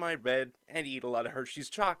 sit in my bed, and eat a lot of Hershey's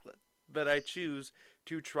chocolate. But I choose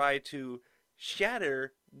to try to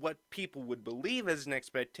shatter what people would believe as an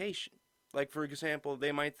expectation. Like, for example,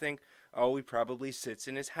 they might think, oh, he probably sits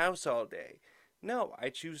in his house all day. No, I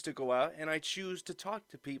choose to go out and I choose to talk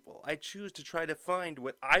to people. I choose to try to find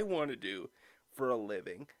what I want to do for a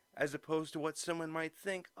living, as opposed to what someone might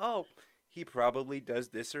think, oh, he probably does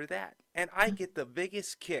this or that. And I get the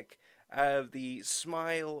biggest kick out of the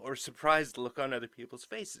smile or surprised look on other people's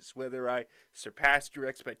faces, whether I surpassed your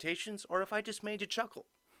expectations or if I just made you chuckle.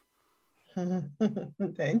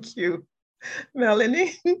 Thank you.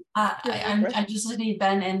 Melanie? I'm just listening,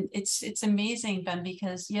 Ben, and it's amazing, Ben,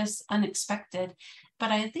 because yes, unexpected,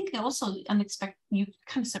 but I think also unexpected, you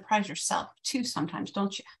kind of surprise yourself too sometimes,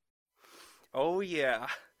 don't you? Oh, yeah.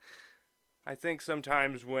 I think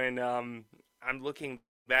sometimes when I'm looking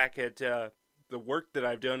back at the work that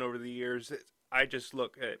I've done over the years, I just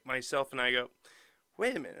look at myself and I go,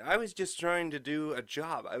 wait a minute, I was just trying to do a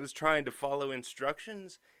job. I was trying to follow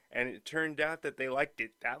instructions, and it turned out that they liked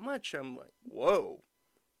it that much. I'm like, whoa.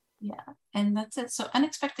 Yeah, and that's it. So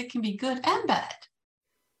unexpected can be good and bad.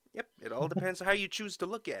 Yep, it all depends on how you choose to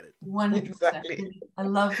look at it. 100%. Exactly. I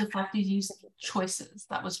love the fact you used choices.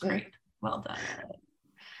 That was great. Well done.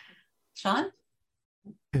 Sean?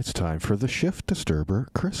 It's time for the shift disturber,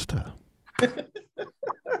 Krista.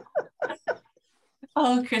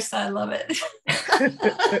 Oh, Krista, I love it.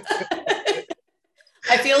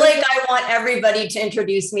 I feel like I want everybody to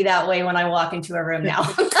introduce me that way when I walk into a room now.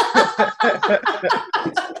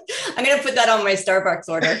 I'm going to put that on my Starbucks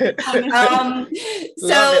order.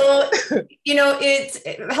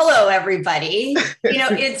 Hello, everybody.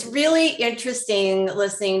 It's really interesting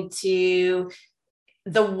listening to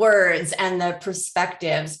the words and the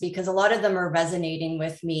perspectives, because a lot of them are resonating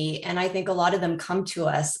with me. And I think a lot of them come to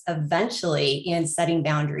us eventually in setting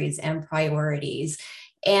boundaries and priorities.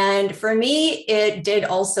 And for me, it did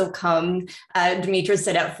also come, Demetra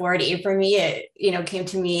said at 40. For me, it, came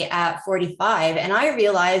to me at 45. And I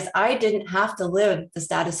realized I didn't have to live the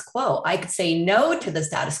status quo. I could say no to the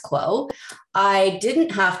status quo. I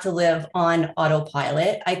didn't have to live on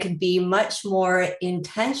autopilot. I could be much more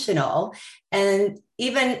intentional. And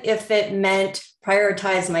even if it meant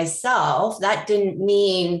prioritize myself, that didn't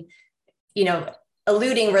mean,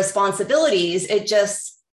 eluding responsibilities. It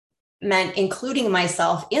just meant including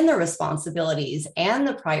myself in the responsibilities and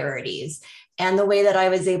the priorities. And the way that I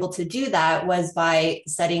was able to do that was by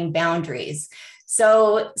setting boundaries.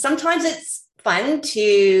 So sometimes it's fun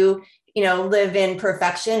to, live in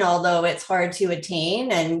perfection, although it's hard to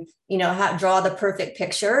attain, and, draw the perfect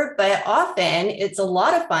picture. But often it's a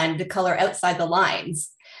lot of fun to color outside the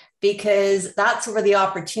lines, because that's where the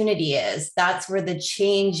opportunity is. That's where the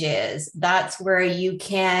change is. That's where you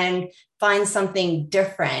can find something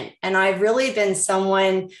different. And I've really been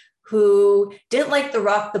someone who didn't like to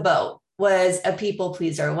rock the boat, was a people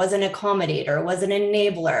pleaser, was an accommodator, was an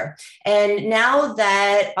enabler. And now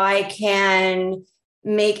that I can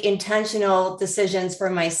make intentional decisions for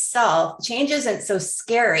myself, change isn't so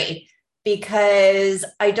scary, because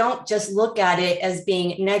I don't just look at it as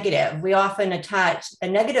being negative. We often attach a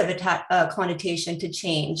negative connotation to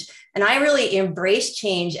change. And I really embrace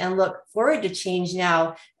change and look forward to change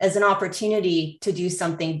now as an opportunity to do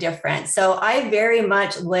something different. So I very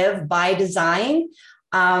much live by design.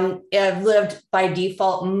 I've lived by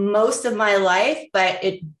default most of my life, but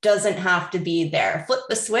it doesn't have to be there. Flip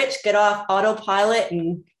the switch, get off autopilot,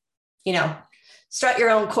 and, strut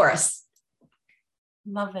your own course.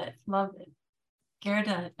 Love it. Love it.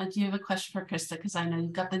 Gerda, do you have a question for Krista? Because I know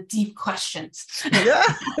you've got the deep questions. Yeah.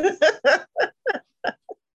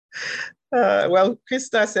 Well,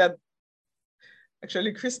 Krista said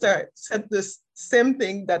the same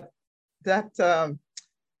thing that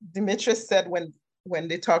Demetrius said when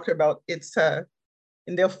they talked about it's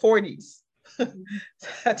in their 40s.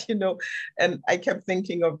 That, and I kept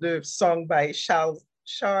thinking of the song by Charles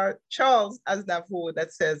Aznavour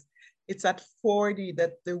that says, it's at 40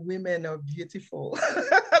 that the women are beautiful.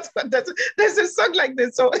 There's a song like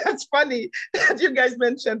this. So it's funny that you guys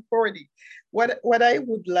mentioned 40. What I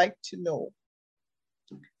would like to know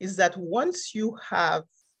is that once you have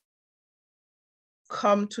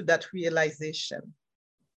come to that realization,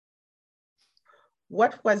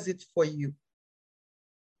 what was it for you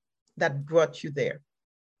that brought you there?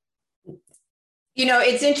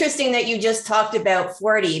 It's interesting that you just talked about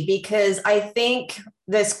 40, because I think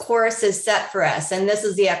this course is set for us. And this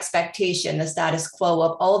is the expectation, the status quo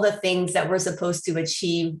of all the things that we're supposed to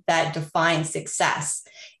achieve that define success.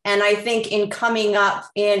 And I think in coming up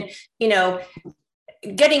in,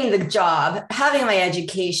 getting the job, having my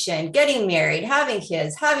education, getting married, having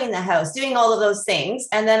kids, having the house, doing all of those things.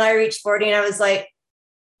 And then I reached 40 and I was like,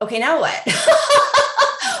 okay, now what?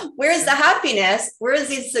 Where's the happiness? Where is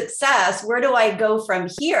the success? Where do I go from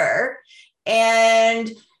here?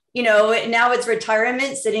 And, now it's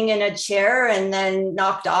retirement, sitting in a chair and then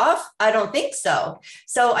knocked off. I don't think so.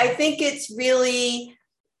 So I think it's really,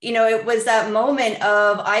 it was that moment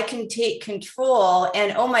of I can take control,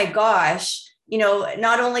 and oh my gosh,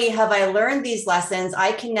 not only have I learned these lessons,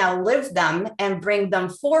 I can now live them and bring them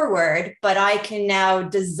forward, but I can now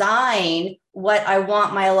design what I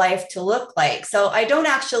want my life to look like. So I don't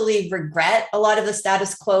actually regret a lot of the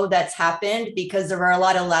status quo that's happened, because there are a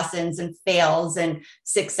lot of lessons and fails and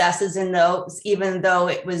successes in those, even though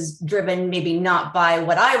it was driven maybe not by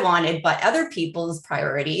what I wanted, but other people's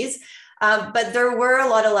priorities. But there were a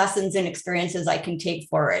lot of lessons and experiences I can take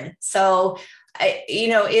forward. So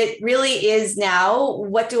it really is now,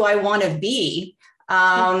 what do I want to be?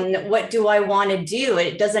 What do I want to do?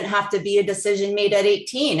 It doesn't have to be a decision made at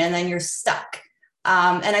 18 and then you're stuck.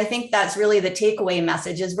 And I think that's really the takeaway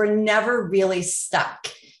message, is we're never really stuck.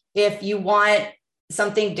 If you want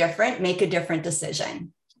something different, make a different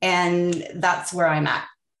decision. And that's where I'm at.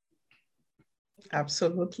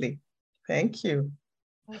 Absolutely. Thank you.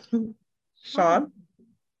 Sean?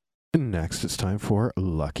 Next, it's time for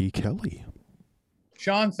Lucky Kelly.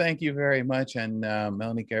 Sean, thank you very much. And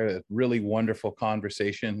Melanie, Garrett, really wonderful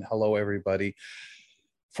conversation. Hello, everybody.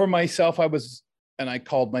 For myself, I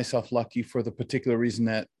called myself lucky for the particular reason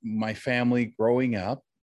that my family growing up,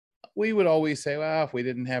 we would always say, well, if we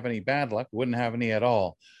didn't have any bad luck, we wouldn't have any at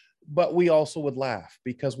all. But we also would laugh,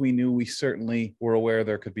 because we knew we certainly were aware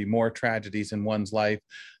there could be more tragedies in one's life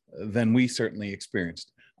than we certainly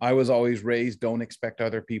experienced. I was always raised, don't expect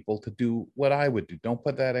other people to do what I would do. Don't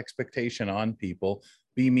put that expectation on people.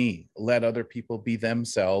 Be me. Let other people be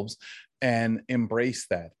themselves, and embrace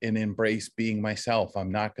that, and embrace being myself.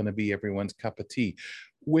 I'm not going to be everyone's cup of tea.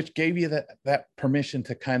 which gave you that permission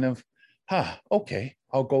to kind of, okay,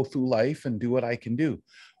 I'll go through life and do what I can do.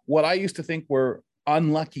 What I used to think were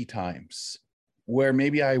unlucky times where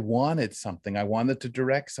maybe I wanted something, I wanted to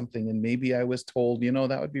direct something, and maybe I was told,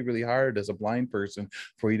 that would be really hard as a blind person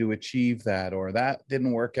for you to achieve that, or that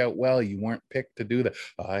didn't work out well, you weren't picked to do that.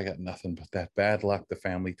 Oh, I got nothing but that bad luck the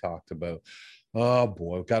family talked about. Oh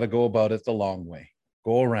boy, I've got to go about it the long way.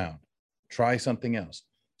 Go around, try something else.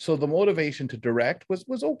 So the motivation to direct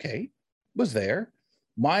was okay, was there.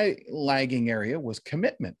 My lagging area was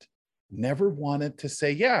commitment. Never wanted to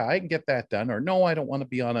say, yeah, I can get that done, or no, I don't want to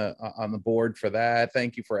be on the board for that.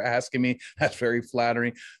 Thank you for asking me. That's very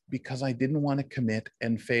flattering, because I didn't want to commit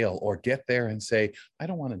and fail, or get there and say, I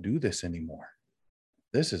don't want to do this anymore.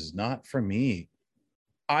 This is not for me.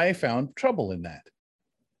 I found trouble in that.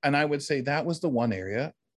 And I would say that was the one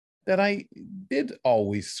area that I did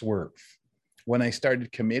always swerve. When I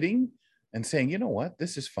started committing and saying, you know what,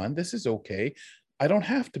 this is fun, this is okay, I don't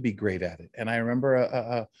have to be great at it. And I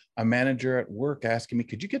remember a manager at work asking me,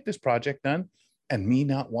 could you get this project done? And me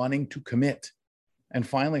not wanting to commit. And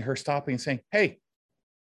finally her stopping and saying, hey,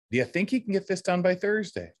 do you think you can get this done by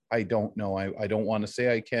Thursday? I don't know. I don't want to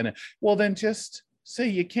say I can. Well, then just say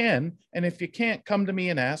you can. And if you can't, come to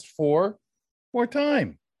me and ask for more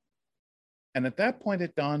time. And at that point,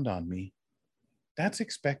 it dawned on me, that's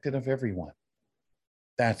expected of everyone.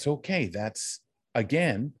 That's okay. That's,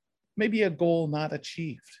 again, maybe a goal not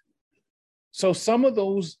achieved. So some of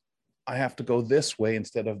those, I have to go this way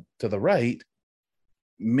instead of to the right.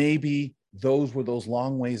 Maybe those were those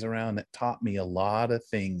long ways around that taught me a lot of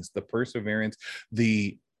things, the perseverance,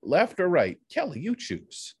 the left or right. Kelly, you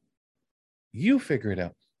choose. You figure it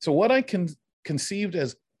out. So what I conceived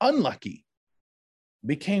as unlucky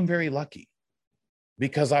became very lucky,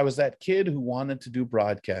 because I was that kid who wanted to do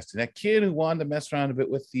broadcasting, that kid who wanted to mess around a bit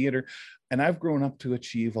with theater. And I've grown up to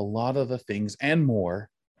achieve a lot of the things and more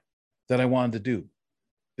that I wanted to do.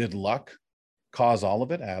 Did luck cause all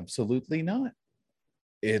of it? Absolutely not.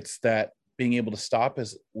 It's that being able to stop,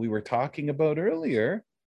 as we were talking about earlier,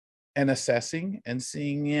 and assessing and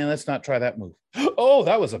seeing, yeah, let's not try that move. Oh,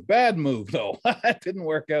 that was a bad move though. That didn't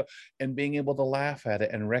work out. And being able to laugh at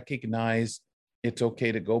it and recognize it's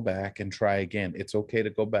okay to go back and try again. It's okay to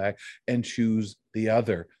go back and choose the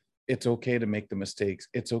other. It's okay to make the mistakes.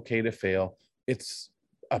 It's okay to fail. It's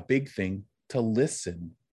a big thing to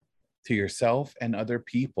listen to yourself and other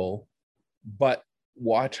people, but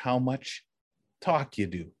watch how much talk you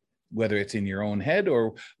do, whether it's in your own head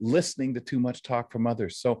or listening to too much talk from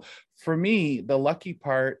others. So for me, the lucky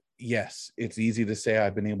part, yes, it's easy to say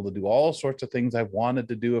I've been able to do all sorts of things I've wanted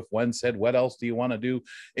to do. If one said, what else do you want to do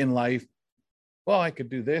in life? Well, I could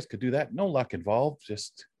do this, could do that. No luck involved.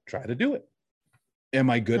 Just try to do it. Am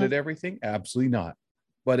I good at everything? Absolutely not.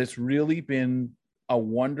 But it's really been a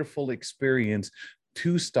wonderful experience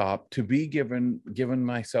to stop, to be given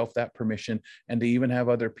myself that permission, and to even have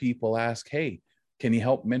other people ask, hey, can you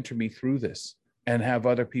help mentor me through this? And have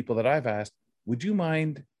other people that I've asked, would you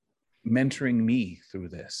mind mentoring me through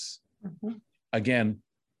this? Mm-hmm. Again,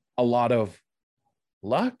 a lot of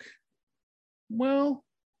luck. Well,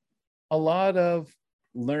 a lot of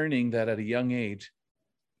learning that at a young age,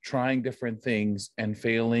 trying different things and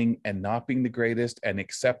failing and not being the greatest and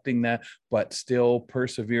accepting that, but still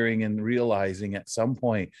persevering and realizing at some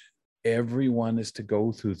point, everyone is to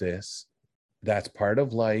go through this. That's part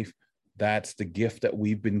of life. That's the gift that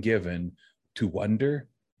we've been given, to wonder,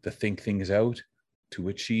 to think things out, to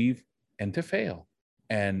achieve, and to fail.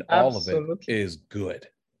 And all of it is good.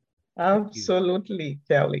 Absolutely,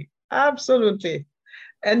 Kelly. Absolutely.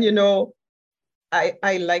 And,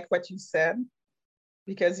 I like what you said,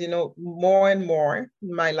 because, more and more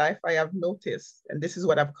in my life, I have noticed, and this is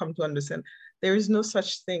what I've come to understand, there is no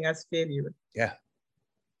such thing as failure. Yeah.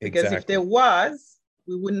 Because if there was,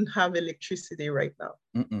 we wouldn't have electricity right now.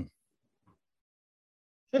 Mm-mm.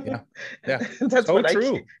 Yeah. Yeah. That's so what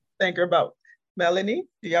true. I think about. Melanie,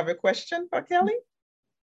 do you have a question for Kelly?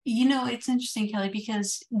 It's interesting, Kelly,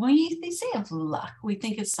 because when they say of luck, we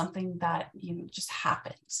think it's something that just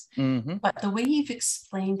happens. Mm-hmm. But the way you've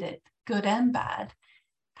explained it, good and bad,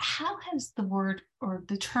 how has the word or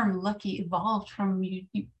the term lucky evolved from you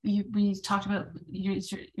when you talked about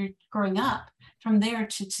you're growing up from there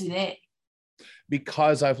to today?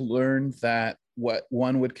 Because I've learned that what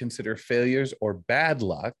one would consider failures or bad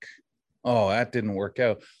luck, oh, that didn't work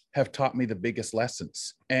out, have taught me the biggest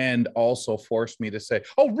lessons, and also forced me to say,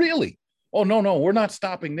 oh, really? Oh, no, we're not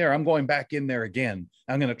stopping there. I'm going back in there again.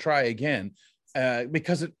 I'm going to try again,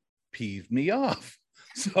 because it peeved me off.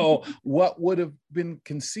 So what would have been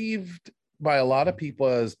conceived by a lot of people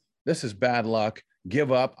as this is bad luck,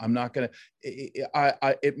 give up. I'm not going to,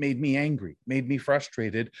 it made me angry, made me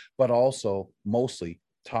frustrated, but also mostly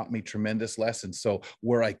taught me tremendous lessons. So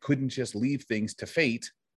where I couldn't just leave things to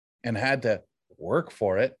fate and had to work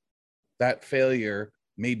for it, that failure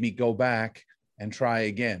made me go back and try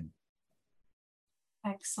again.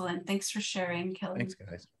 Excellent. Thanks for sharing, Kelly. Thanks,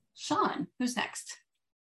 guys. Sean, who's next?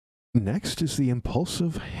 Next is the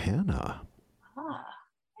impulsive Hannah.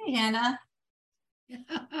 Hey, Hannah.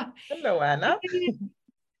 Hello, Anna.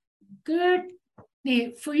 Good.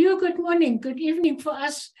 For you, good morning. Good evening for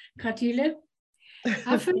us, Katile.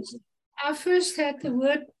 I first had the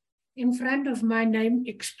word in front of my name,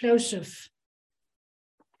 explosive.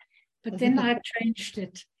 But then I changed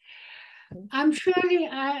it. I'm surely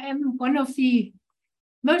I am one of the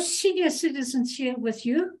most senior citizens here with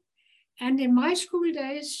you. And in my school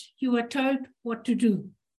days, you were told what to do,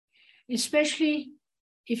 especially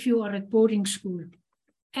if you are at boarding school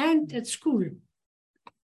and at school.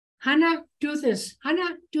 Hannah, do this.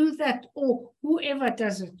 Hannah, do that. Or whoever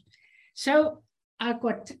does it. So I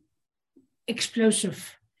got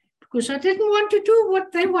explosive because I didn't want to do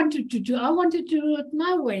what they wanted to do. I wanted to do it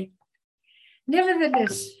my way.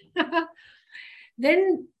 Nevertheless,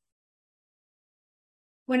 then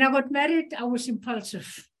when I got married, I was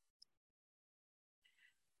impulsive.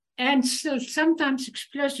 And still sometimes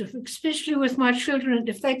explosive, especially with my children,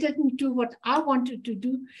 if they didn't do what I wanted to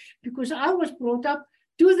do, because I was brought up,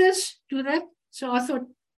 do this, do that. So I thought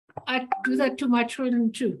I'd do that to my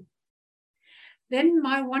children too. Then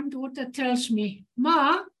my one daughter tells me,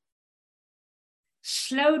 Ma,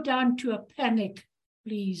 slow down to a panic,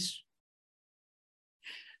 please.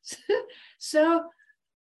 So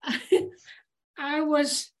I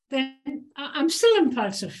was then, I'm still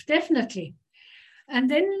impulsive, definitely. And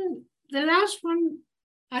then the last one,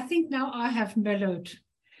 I think now I have mellowed.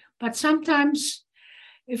 But sometimes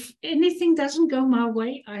if anything doesn't go my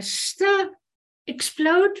way, I still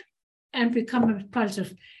explode and become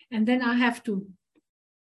impulsive. And then I have to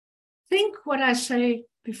think what I say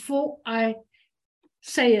before I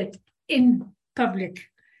say it in public.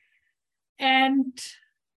 And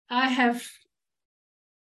I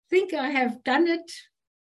think I have done it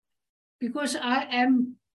because I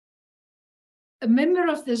am a member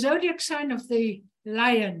of the zodiac sign of the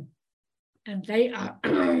lion, and they are,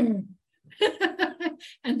 and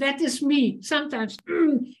that is me. Sometimes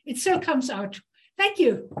it still comes out. Thank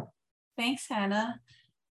you. Thanks, Hannah.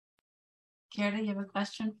 Gerda, you have a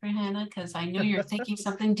question for Hannah? Because I know you're thinking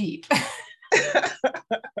something deep.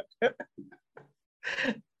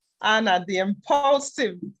 Anna, the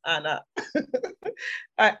impulsive Anna.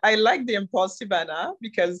 I like the impulsive Anna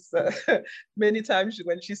because many times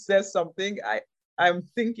when she says something, I'm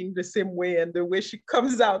thinking the same way, and the way she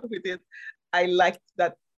comes out with it, I like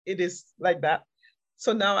that it is like that.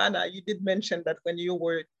 So now, Anna, you did mention that when you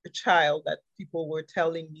were a child that people were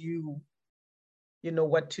telling you, you know,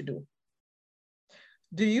 what to do.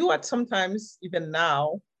 Do you at sometimes, even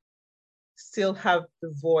now, still have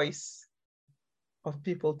the voice of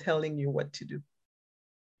people telling you what to do?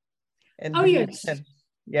 And oh, yes.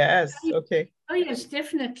 Yes, okay. Oh, yes,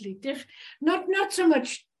 definitely. Not so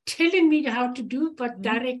much telling me how to do, but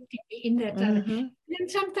directing me in that direction.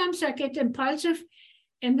 And sometimes I get impulsive,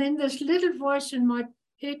 and then this little voice in my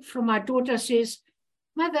head from my daughter says,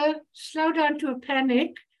 Mother, slow down to a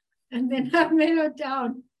panic, and then I mellow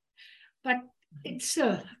down. But it's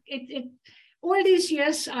all these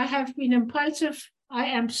years I have been impulsive. I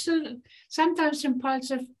am still sometimes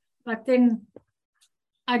impulsive, but then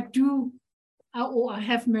I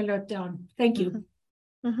have mellowed down. Thank you.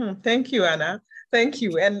 Thank you, Anna. Thank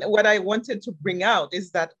you. And what I wanted to bring out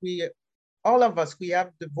is that all of us, we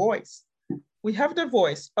have the voice. We have the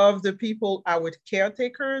voice of the people, our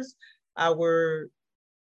caretakers, our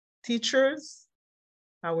teachers,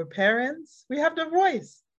 our parents. We have the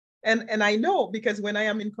voice. And I know because when I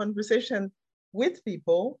am in conversation with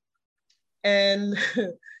people and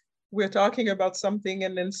we're talking about something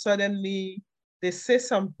and then suddenly they say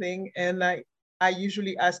something, and I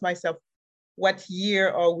usually ask myself, what year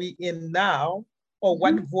are we in now? Or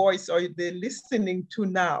what voice are they listening to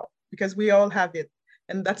now? Because we all have it.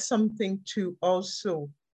 And that's something to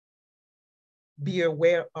also be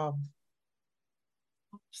aware of.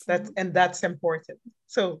 That's important.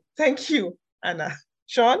 So thank you, Anna.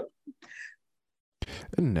 Sean?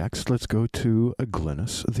 And next, let's go to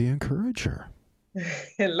Glynis the Encourager.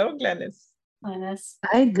 Hello, Glynis. Glynis.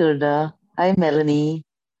 Hi, Gerda. Hi, Melanie.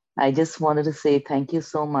 I just wanted to say thank you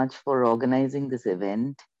so much for organizing this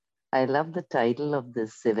event. I love the title of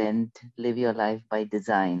this event, Live Your Life by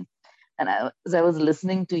Design. And as I was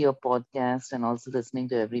listening to your podcast and also listening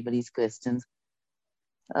to everybody's questions,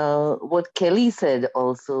 What Kelly said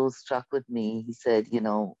also struck with me. He said,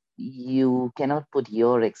 you cannot put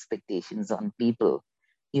your expectations on people.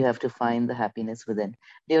 You have to find the happiness within.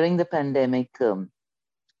 During the pandemic,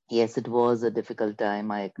 yes, it was a difficult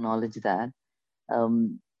time. I acknowledge that.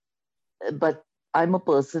 But I'm a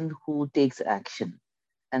person who takes action.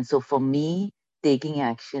 And so for me, taking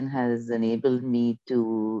action has enabled me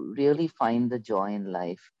to really find the joy in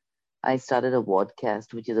life. I started a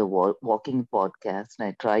podcast, which is a walking podcast, and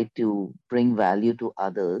I try to bring value to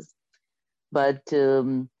others. But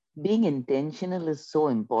being intentional is so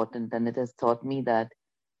important, and it has taught me that,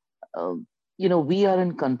 we are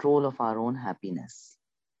in control of our own happiness.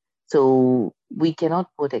 So we cannot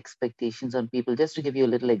put expectations on people. Just to give you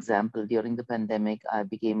a little example, during the pandemic, I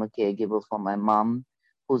became a caregiver for my mom,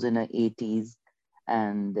 who's in her 80s.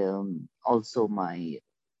 And also my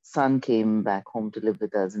son came back home to live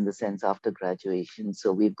with us, in the sense, after graduation.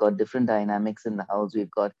 So we've got different dynamics in the house.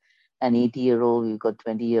 We've got an 80-year-old, we've got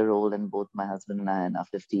 20-year-old, and both my husband and I are in our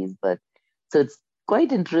 50s. But so it's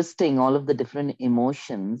quite interesting, all of the different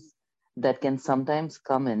emotions that can sometimes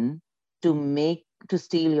come in to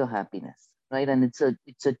steal your happiness, right? And it's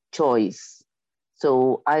a choice.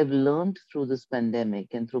 So I've learned through this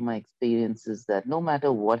pandemic and through my experiences that no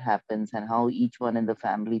matter what happens and how each one in the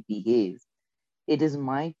family behaves, it is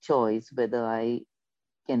my choice whether I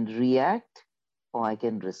can react or I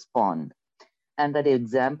can respond. And that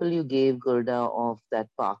example you gave, Gerda, of that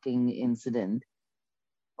parking incident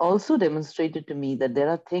also demonstrated to me that there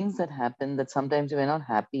are things that happen that sometimes we're not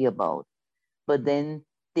happy about, but then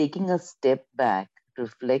taking a step back,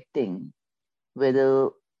 reflecting whether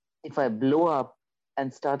if I blow up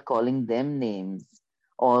and start calling them names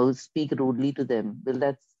or speak rudely to them, will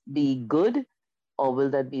that be good or will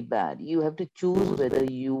that be bad? You have to choose whether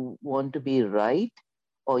you want to be right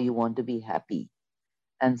or you want to be happy.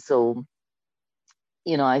 And so,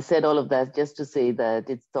 I said all of that just to say that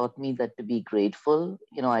it's taught me that to be grateful.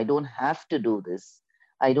 I don't have to do this.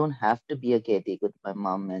 I don't have to be a caretaker with my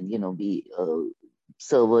mom and, be a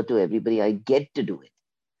server to everybody. I get to do it.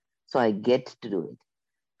 So I get to do it.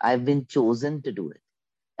 I've been chosen to do it.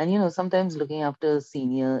 And, sometimes looking after a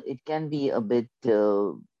senior, it can be a bit,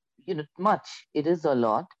 much. It is a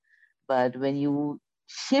lot. But when you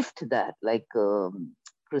shift that, like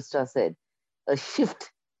Krista said, a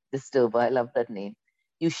shift disturber, I love that name.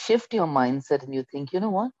 You shift your mindset and you think, you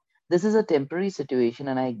know what? This is a temporary situation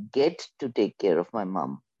and I get to take care of my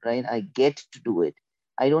mom, right? I get to do it.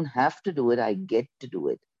 I don't have to do it. I get to do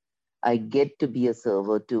it. I get to be a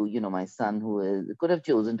server to, my son who could have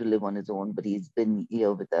chosen to live on his own, but he's been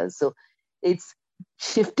here with us. So it's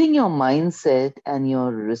shifting your mindset and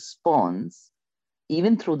your response,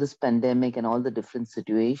 even through this pandemic and all the different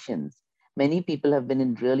situations. Many people have been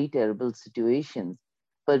in really terrible situations,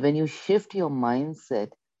 but when you shift your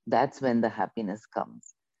mindset, that's when the happiness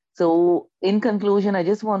comes. So in conclusion, I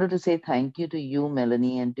just wanted to say thank you to you,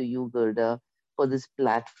 Melanie, and to you, Gerda, for this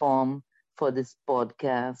platform, for this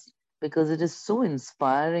podcast, because it is so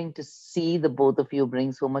inspiring to see the both of you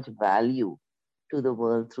bring so much value to the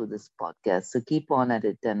world through this podcast. So keep on at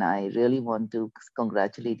it. And I really want to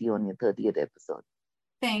congratulate you on your 30th episode.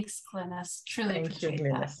 Thanks, Glynis. Truly appreciate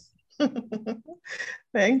that.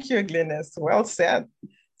 Thank you, Glynis. Well said.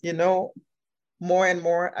 More and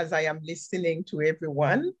more as I am listening to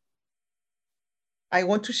everyone, I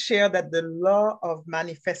want to share that the law of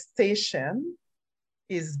manifestation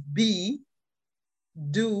is be,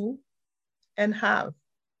 do, and have.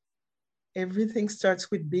 Everything starts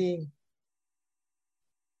with being.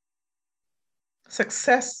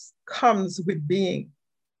 Success comes with being.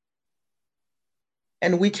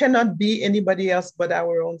 And we cannot be anybody else but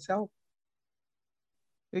our own self.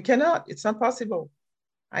 We cannot. It's not possible.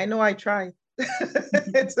 I know I tried.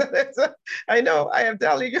 I know, I am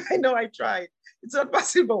telling you, I know I tried. It's not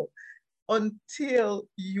possible until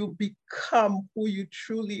you become who you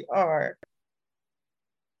truly are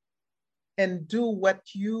and do what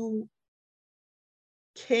you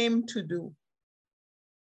came to do.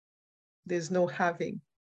 There's no having.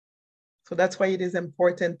 So that's why it is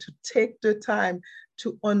important to take the time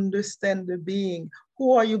to understand the being.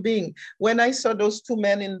 Who are you being? When I saw those two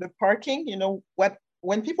men in the parking,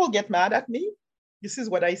 when people get mad at me, this is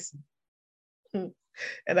what I see.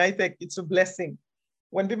 And I think it's a blessing.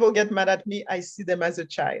 When people get mad at me, I see them as a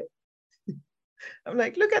child. I'm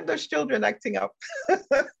like, look at those children acting up.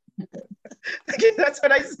 Again, that's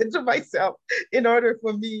what I said to myself in order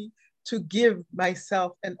for me to give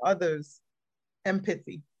myself and others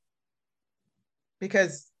empathy.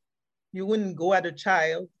 Because you wouldn't go at a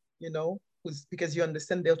child, because you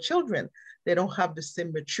understand they're children. They don't have the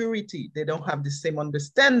same maturity. They don't have the same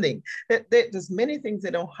understanding. There's many things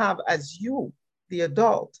they don't have as you, the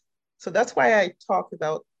adult. So that's why I talk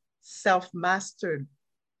about self-mastered.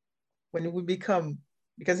 When we become,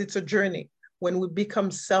 because it's a journey, when we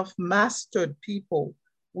become self-mastered people,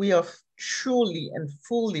 we are truly and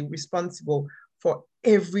fully responsible for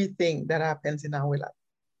everything that happens in our life.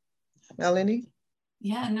 Melanie?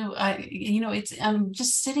 Yeah, no, it's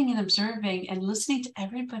just sitting and observing and listening to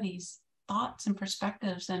everybody's thoughts and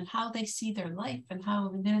perspectives and how they see their life and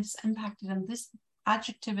how it's impacted them. This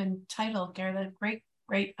adjective and title, Gerda,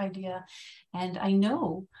 great idea. And I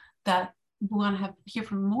know that we want to hear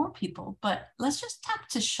from more people, but let's just tap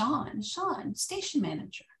to Sean. Sean, station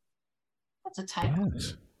manager. That's a title.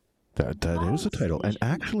 Yes, that is a title. And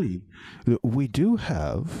actually, we do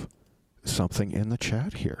have something in the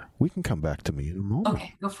chat here. We can come back to me in a moment.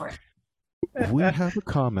 Okay, go for it. We have a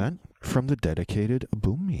comment from the dedicated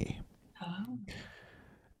Boomy. Oh.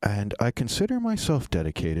 And I consider myself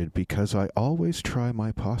dedicated because I always try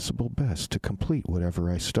my possible best to complete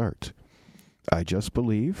whatever I start. I just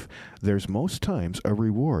believe there's most times a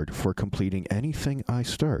reward for completing anything I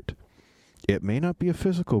start. It may not be a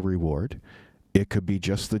physical reward. It could be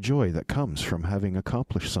just the joy that comes from having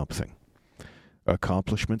accomplished something.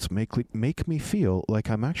 Accomplishments make me feel like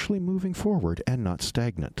I'm actually moving forward and not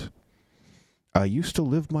stagnant. I used to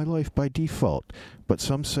live my life by default, but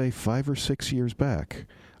some say 5 or 6 years back,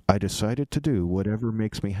 I decided to do whatever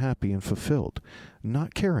makes me happy and fulfilled,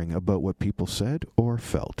 not caring about what people said or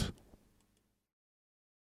felt.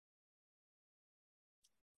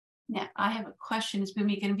 Now, I have a question. Is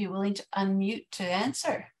Boomy going to be willing to unmute to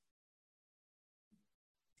answer?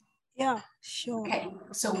 Yeah, sure. Okay,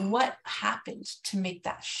 so what happened to make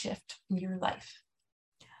that shift in your life?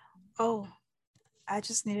 Oh, I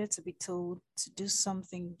just needed to be told to do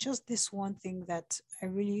something, just this one thing that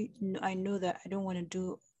I know that I don't want to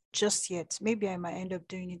do just yet. Maybe I might end up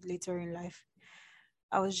doing it later in life.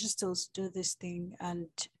 I was just told to do this thing, and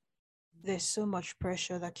there's so much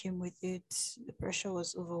pressure that came with it. The pressure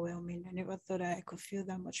was overwhelming. I never thought I could feel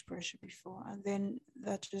that much pressure before. And then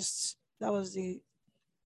that was the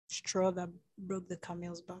straw that broke the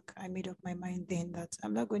camel's back. I made up my mind then that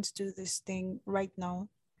I'm not going to do this thing right now.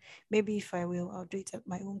 Maybe if I will, I'll do it at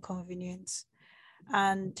my own convenience.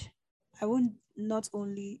 And I won't not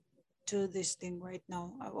only do this thing right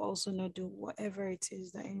now, I will also not do whatever it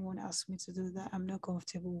is that anyone asks me to do that I'm not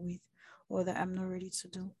comfortable with or that I'm not ready to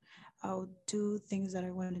do. I'll do things that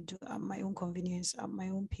I want to do at my own convenience, at my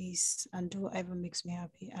own pace, and do whatever makes me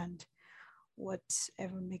happy and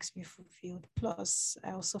whatever makes me fulfilled. Plus,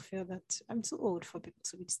 I also feel that I'm too old for people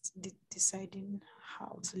to be deciding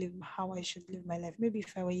how I should live my life. Maybe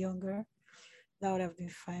if I were younger, that would have been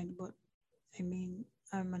fine. But I mean,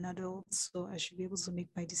 I'm an adult, so I should be able to make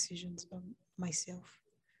my decisions by myself.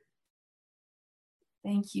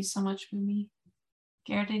 Thank you so much, Boomy.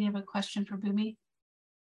 Garrett, do you have a question for Boomy?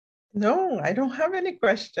 No, I don't have any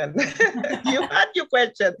question. You had your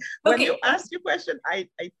question. When you asked your question, I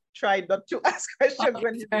tried not to ask questions.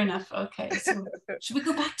 Okay, fair enough. Okay, so should we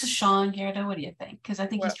go back to Sean, Gerda? What do you think? Because I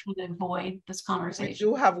think he's trying to avoid this conversation. We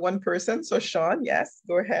do have one person, so Sean, yes,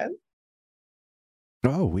 go ahead.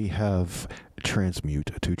 Oh, we have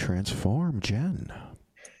transmute to transform, Jen.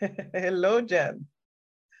 Hello, Jen.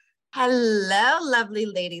 Hello, lovely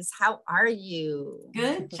ladies. How are you?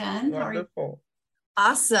 Good, Jen. Wonderful.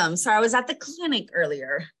 Awesome. So I was at the clinic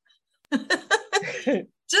earlier.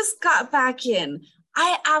 Just got back in.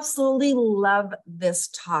 I absolutely love this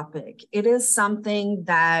topic. It is something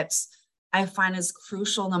that I find is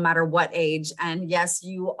crucial no matter what age. And yes,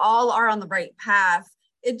 you all are on the right path.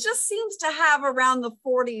 It just seems to have around the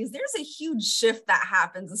 40s, there's a huge shift that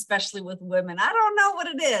happens, especially with women. I don't know what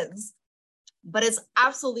it is, but it's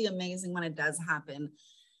absolutely amazing when it does happen.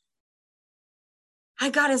 I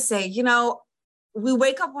gotta say, we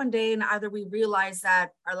wake up one day and either we realize that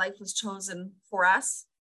our life was chosen for us,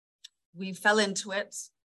 we fell into it,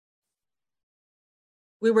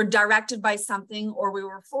 we were directed by something, or we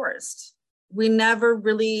were forced. We never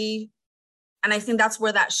really, and I think that's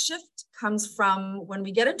where that shift comes from when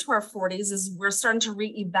we get into our 40s, is we're starting to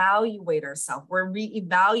reevaluate ourselves. We're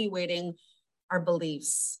reevaluating our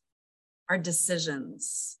beliefs, our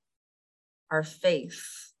decisions, our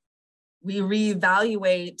faith. We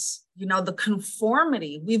reevaluate, the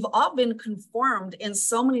conformity. We've all been conformed in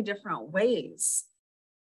so many different ways.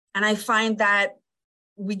 And I find that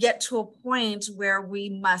we get to a point where we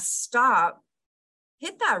must stop,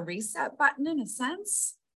 hit that reset button in a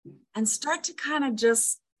sense, and start to kind of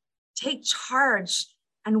just take charge.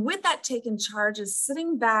 And with that taking charge is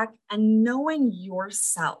sitting back and knowing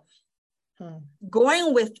yourself.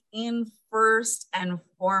 Going within first and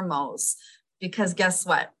foremost, because guess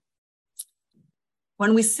what?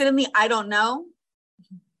 When we sit in the I don't know,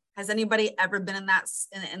 has anybody ever been in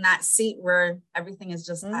that seat where everything is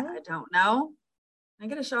just, I don't know? Can I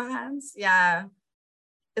get a show of hands? Yeah.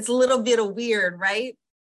 It's a little bit of weird, right?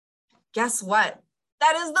 Guess what?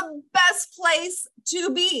 That is the best place to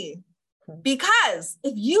be. Because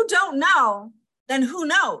if you don't know, then who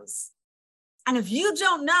knows? And if you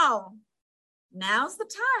don't know, now's the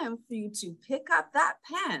time for you to pick up that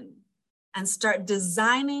pen and start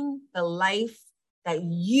designing the life that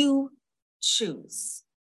you choose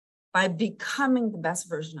by becoming the best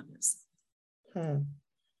version of yourself.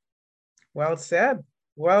 Well said.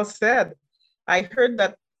 Well said. I heard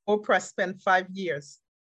that Oprah spent 5 years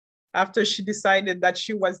after she decided that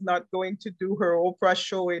she was not going to do her Oprah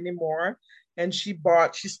show anymore. And she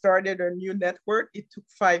started her new network. It took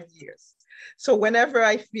 5 years. So whenever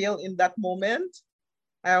I feel in that moment,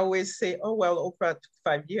 I always say, oh, well, Oprah took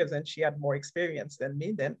 5 years and she had more experience than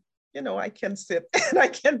me. Then, you know, I can sit and I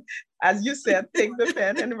can, as you said, take the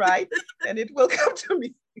pen and write and it will come to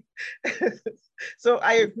me. So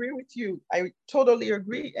I agree with you. I totally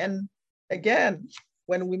agree. And again,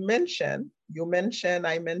 when we mention, you mentioned,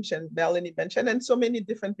 I mentioned, Melanie mentioned, and so many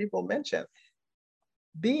different people mentioned,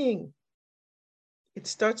 being, it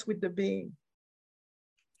starts with the being.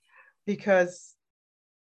 Because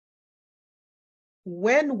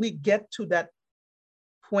when we get to that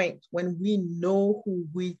point, when we know who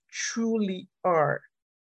we truly are,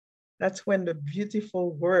 that's when the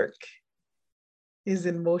beautiful work is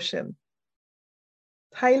in motion.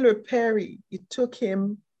 Tyler Perry, it took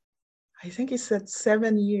him, I think he said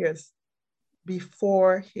 7 years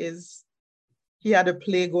before he had a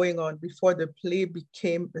play going on, before the play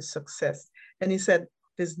became a success. And he said,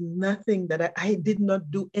 there's nothing that I did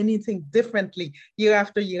not do anything differently year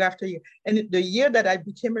after year after year. And the year that I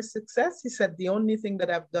became a success, he said, the only thing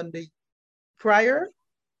that I've done the prior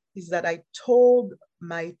is that I told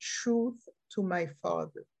my truth to my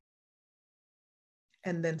father.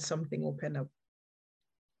 And then something opened up.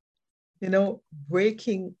 You know,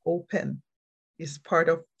 breaking open is part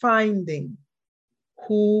of finding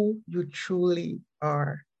who you truly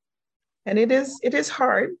are. And it is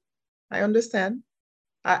hard. I understand.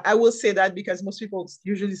 I will say that because most people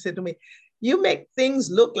usually say to me, you make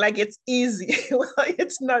things look like it's easy. Well,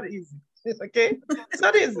 it's not easy, okay? It's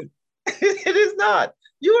not easy. It is not.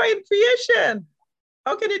 You are in creation.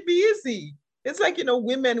 How can it be easy? It's like, you know,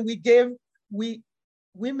 women,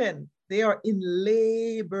 women, they are in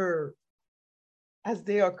labor as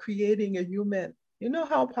they are creating a human. You know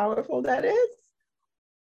how powerful that is?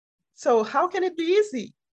 So how can it be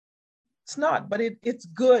easy? It's not, but it's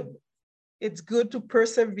good. It's good to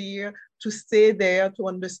persevere, to stay there, to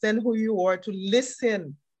understand who you are, to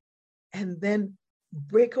listen, and then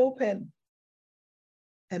break open.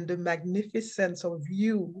 And the magnificence of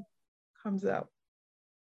you comes out.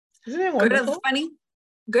 Isn't it wonderful?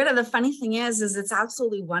 Good. The funny thing is it's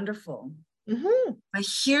absolutely wonderful. But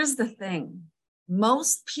here's the thing.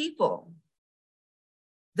 Most people,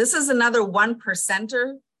 this is another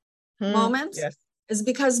 1%er moment, yes. Is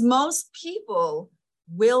because most people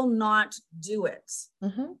will not do it.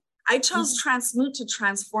 I chose Transmute to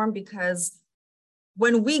transform because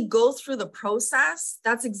when we go through the process,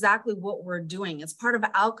 that's exactly what we're doing. It's part of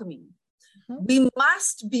alchemy. We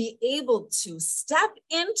must be able to step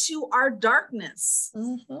into our darkness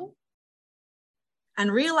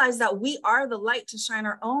and realize that we are the light to shine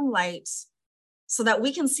our own light so that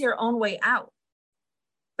we can see our own way out.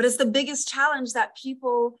 But it's the biggest challenge that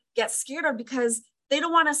people get scared of because they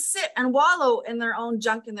don't want to sit and wallow in their own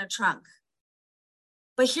junk in their trunk.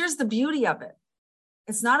 But here's the beauty of it.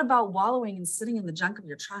 It's not about wallowing and sitting in the junk of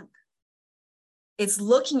your trunk. It's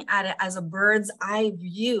looking at it as a bird's eye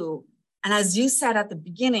view. And as you said at the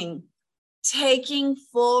beginning, taking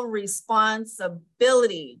full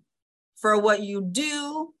responsibility for what you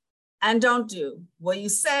do and don't do, what you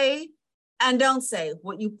say and don't say,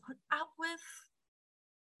 what you put up with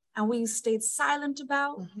and what you stayed silent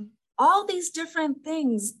about. All these different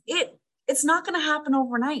things, it's not going to happen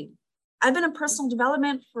overnight. I've been in personal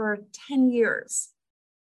development for 10 years.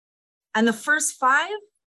 And the first 5,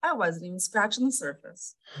 I wasn't even scratching the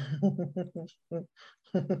surface.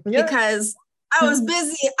 Because I was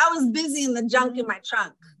busy in the junk in my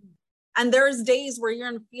trunk. And there's days where you're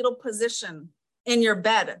in fetal position in your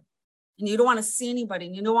bed and you don't want to see anybody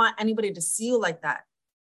and you don't want anybody to see you like that.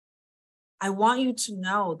 I want you to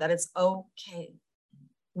know that it's okay.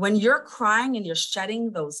 When you're crying and you're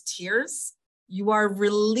shedding those tears, you are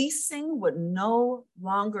releasing what no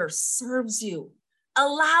longer serves you.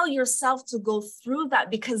 allow yourself to go through that,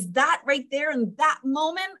 because that right there in that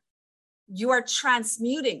moment, you are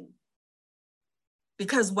transmuting.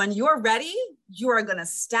 Because when you're ready, you are going to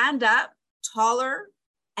stand up taller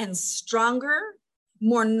and stronger,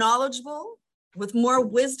 more knowledgeable, with more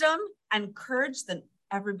wisdom and courage than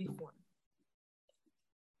ever before.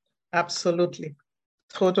 Absolutely.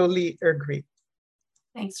 Totally agree.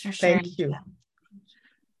 Thanks for sharing. Thank you.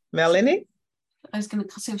 Melanie? I was going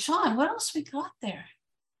to say, Sean, what else we got there?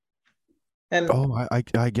 And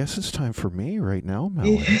I guess it's time for me right now,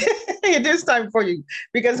 Melanie. It is time for you,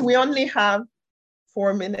 because we only have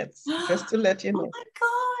 4 minutes, just to let you know. Oh my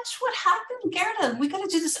gosh, what happened, Gerda? We got to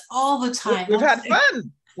do this all the time. We've had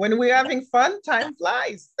fun. When we're having fun, time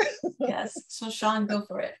flies. Yes. So Sean, go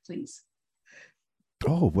for it, please.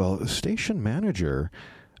 Oh, well, station manager,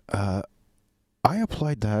 I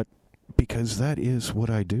applied that because that is what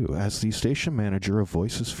I do as the station manager of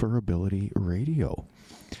Voices for Ability Radio.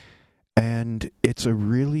 And it's a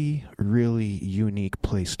really, really unique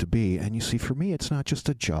place to be. And you see, for me, it's not just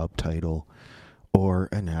a job title or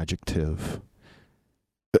an adjective.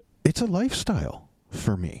 It's a lifestyle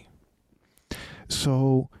for me.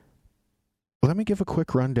 So let me give a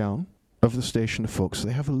quick rundown of the station to folks so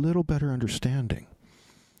they have a little better understanding.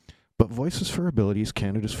 But Voices for Ability is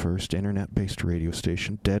Canada's first internet-based radio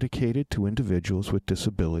station dedicated to individuals with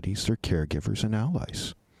disabilities, their caregivers, and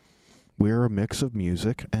allies. We are a mix of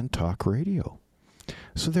music and talk radio.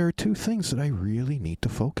 So there are two things that I really need to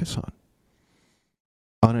focus on.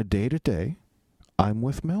 On a day-to-day, I'm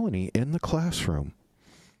with Melanie in the classroom,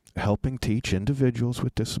 helping teach individuals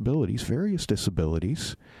with disabilities, various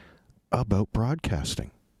disabilities, about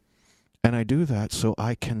broadcasting. And I do that so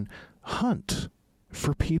I can hunt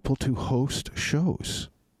for people to host shows.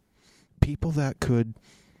 People that could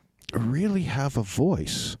really have a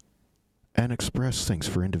voice and express things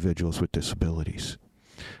for individuals with disabilities.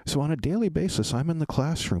 So on a daily basis, I'm in the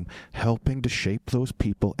classroom helping to shape those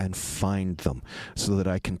people and find them so that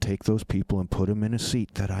I can take those people and put them in a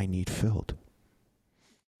seat that I need filled.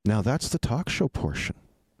 Now that's the talk show portion.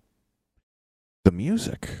 The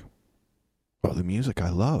music. Well, the music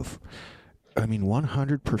I love. I mean,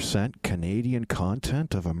 100% Canadian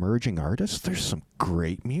content of emerging artists. There's some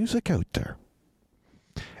great music out there.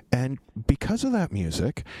 And because of that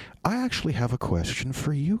music, I actually have a question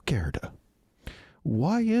for you, Gerda.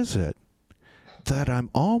 Why is it that I'm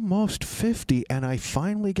almost 50 and I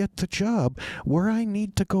finally get the job where I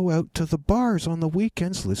need to go out to the bars on the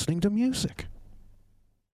weekends listening to music?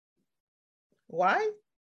 Why?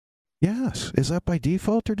 Yes. Is that by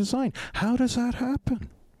default or design? How does that happen?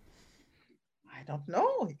 I don't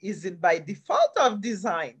know. Is it by default of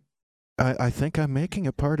design? I think I'm making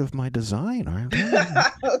it part of my design, aren't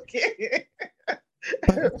I? Okay.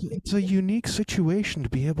 But it's a unique situation to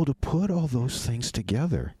be able to put all those things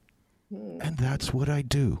together. And that's what I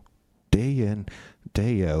do. Day in,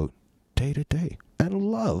 day out, day to day.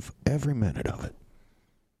 And love every minute of it.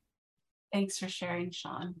 Thanks for sharing,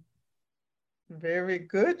 Sean. Very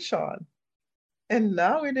good, Sean. And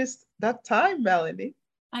now it is that time, Melanie.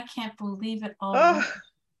 I can't believe it all. Oh.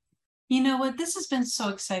 You know what? This has been so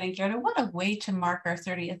exciting, Gerda. What a way to mark our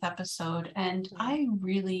 30th episode. And I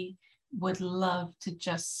really would love to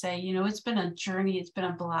just say, you know, it's been a journey. It's been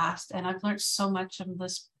a blast. And I've learned so much of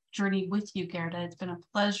this journey with you, Gerda. It's been a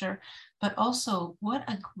pleasure. But also, what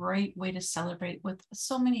a great way to celebrate with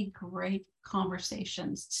so many great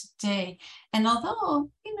conversations today. And although,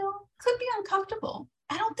 you know, it could be uncomfortable,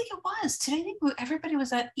 I don't think it was. Today, I think everybody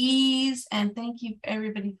was at ease. And thank you,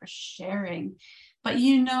 everybody, for sharing. But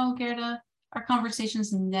you know, Gerda, our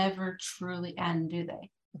conversations never truly end, do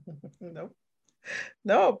they?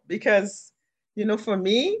 No, because, you know, for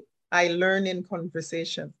me, I learn in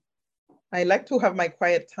conversation. I like to have my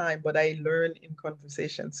quiet time, but I learn in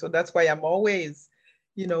conversation. So that's why I'm always,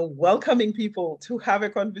 you know, welcoming people to have a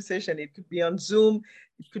conversation. It could be on Zoom,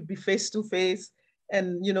 it could be face-to-face.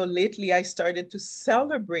 And, you know, lately I started to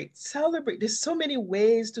celebrate. There's so many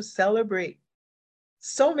ways to celebrate.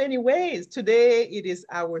 So many ways. Today, it is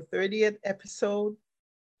our 30th episode,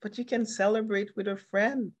 but you can celebrate with a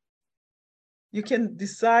friend. You can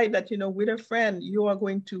decide that, you know, with a friend, you are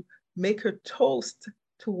going to make a toast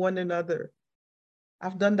to one another.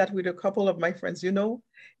 I've done that with a couple of my friends, you know,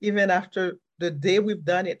 even after the day we've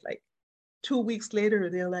done it, like 2 weeks later,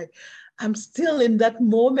 they're like, I'm still in that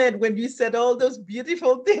moment when you said all those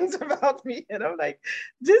beautiful things about me. And I'm like,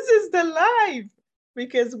 this is the life.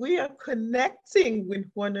 Because we are connecting with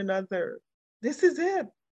one another. This is it.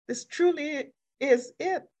 This truly is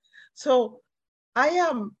it. So I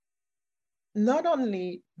am not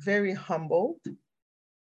only very humbled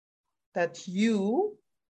that you,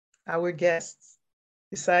 our guests,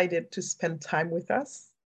 decided to spend time with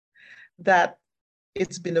us, that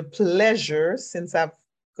it's been a pleasure since I've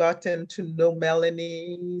gotten to know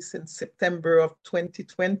Melanie since September of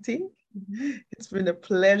 2020. It's been a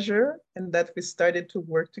pleasure, and that we started to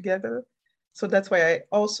work together. So that's why I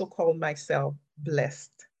also call myself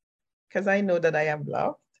blessed, because I know that I am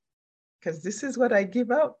loved, because this is what I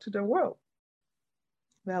give out to the world.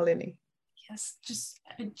 Melanie. Yes, just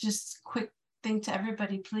quick thing to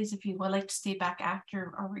everybody, please, if you would like to stay back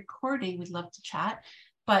after our recording, we'd love to chat.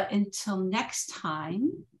 But until next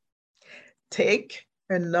time, take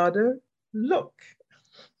another look.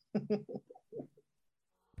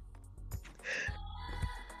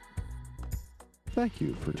 Thank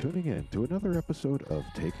you for tuning in to another episode of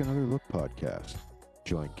Take Another Look podcast.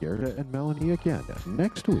 Join Gerda and Melanie again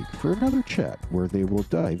next week for another chat where they will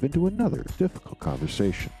dive into another difficult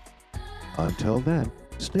conversation. Until then,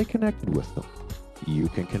 stay connected with them. You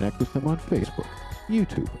can connect with them on Facebook,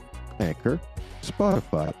 YouTube, Anchor,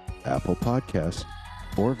 Spotify, Apple Podcasts,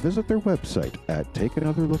 or visit their website at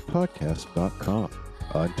takeanotherlookpodcast.com.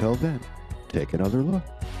 Until then, take another look.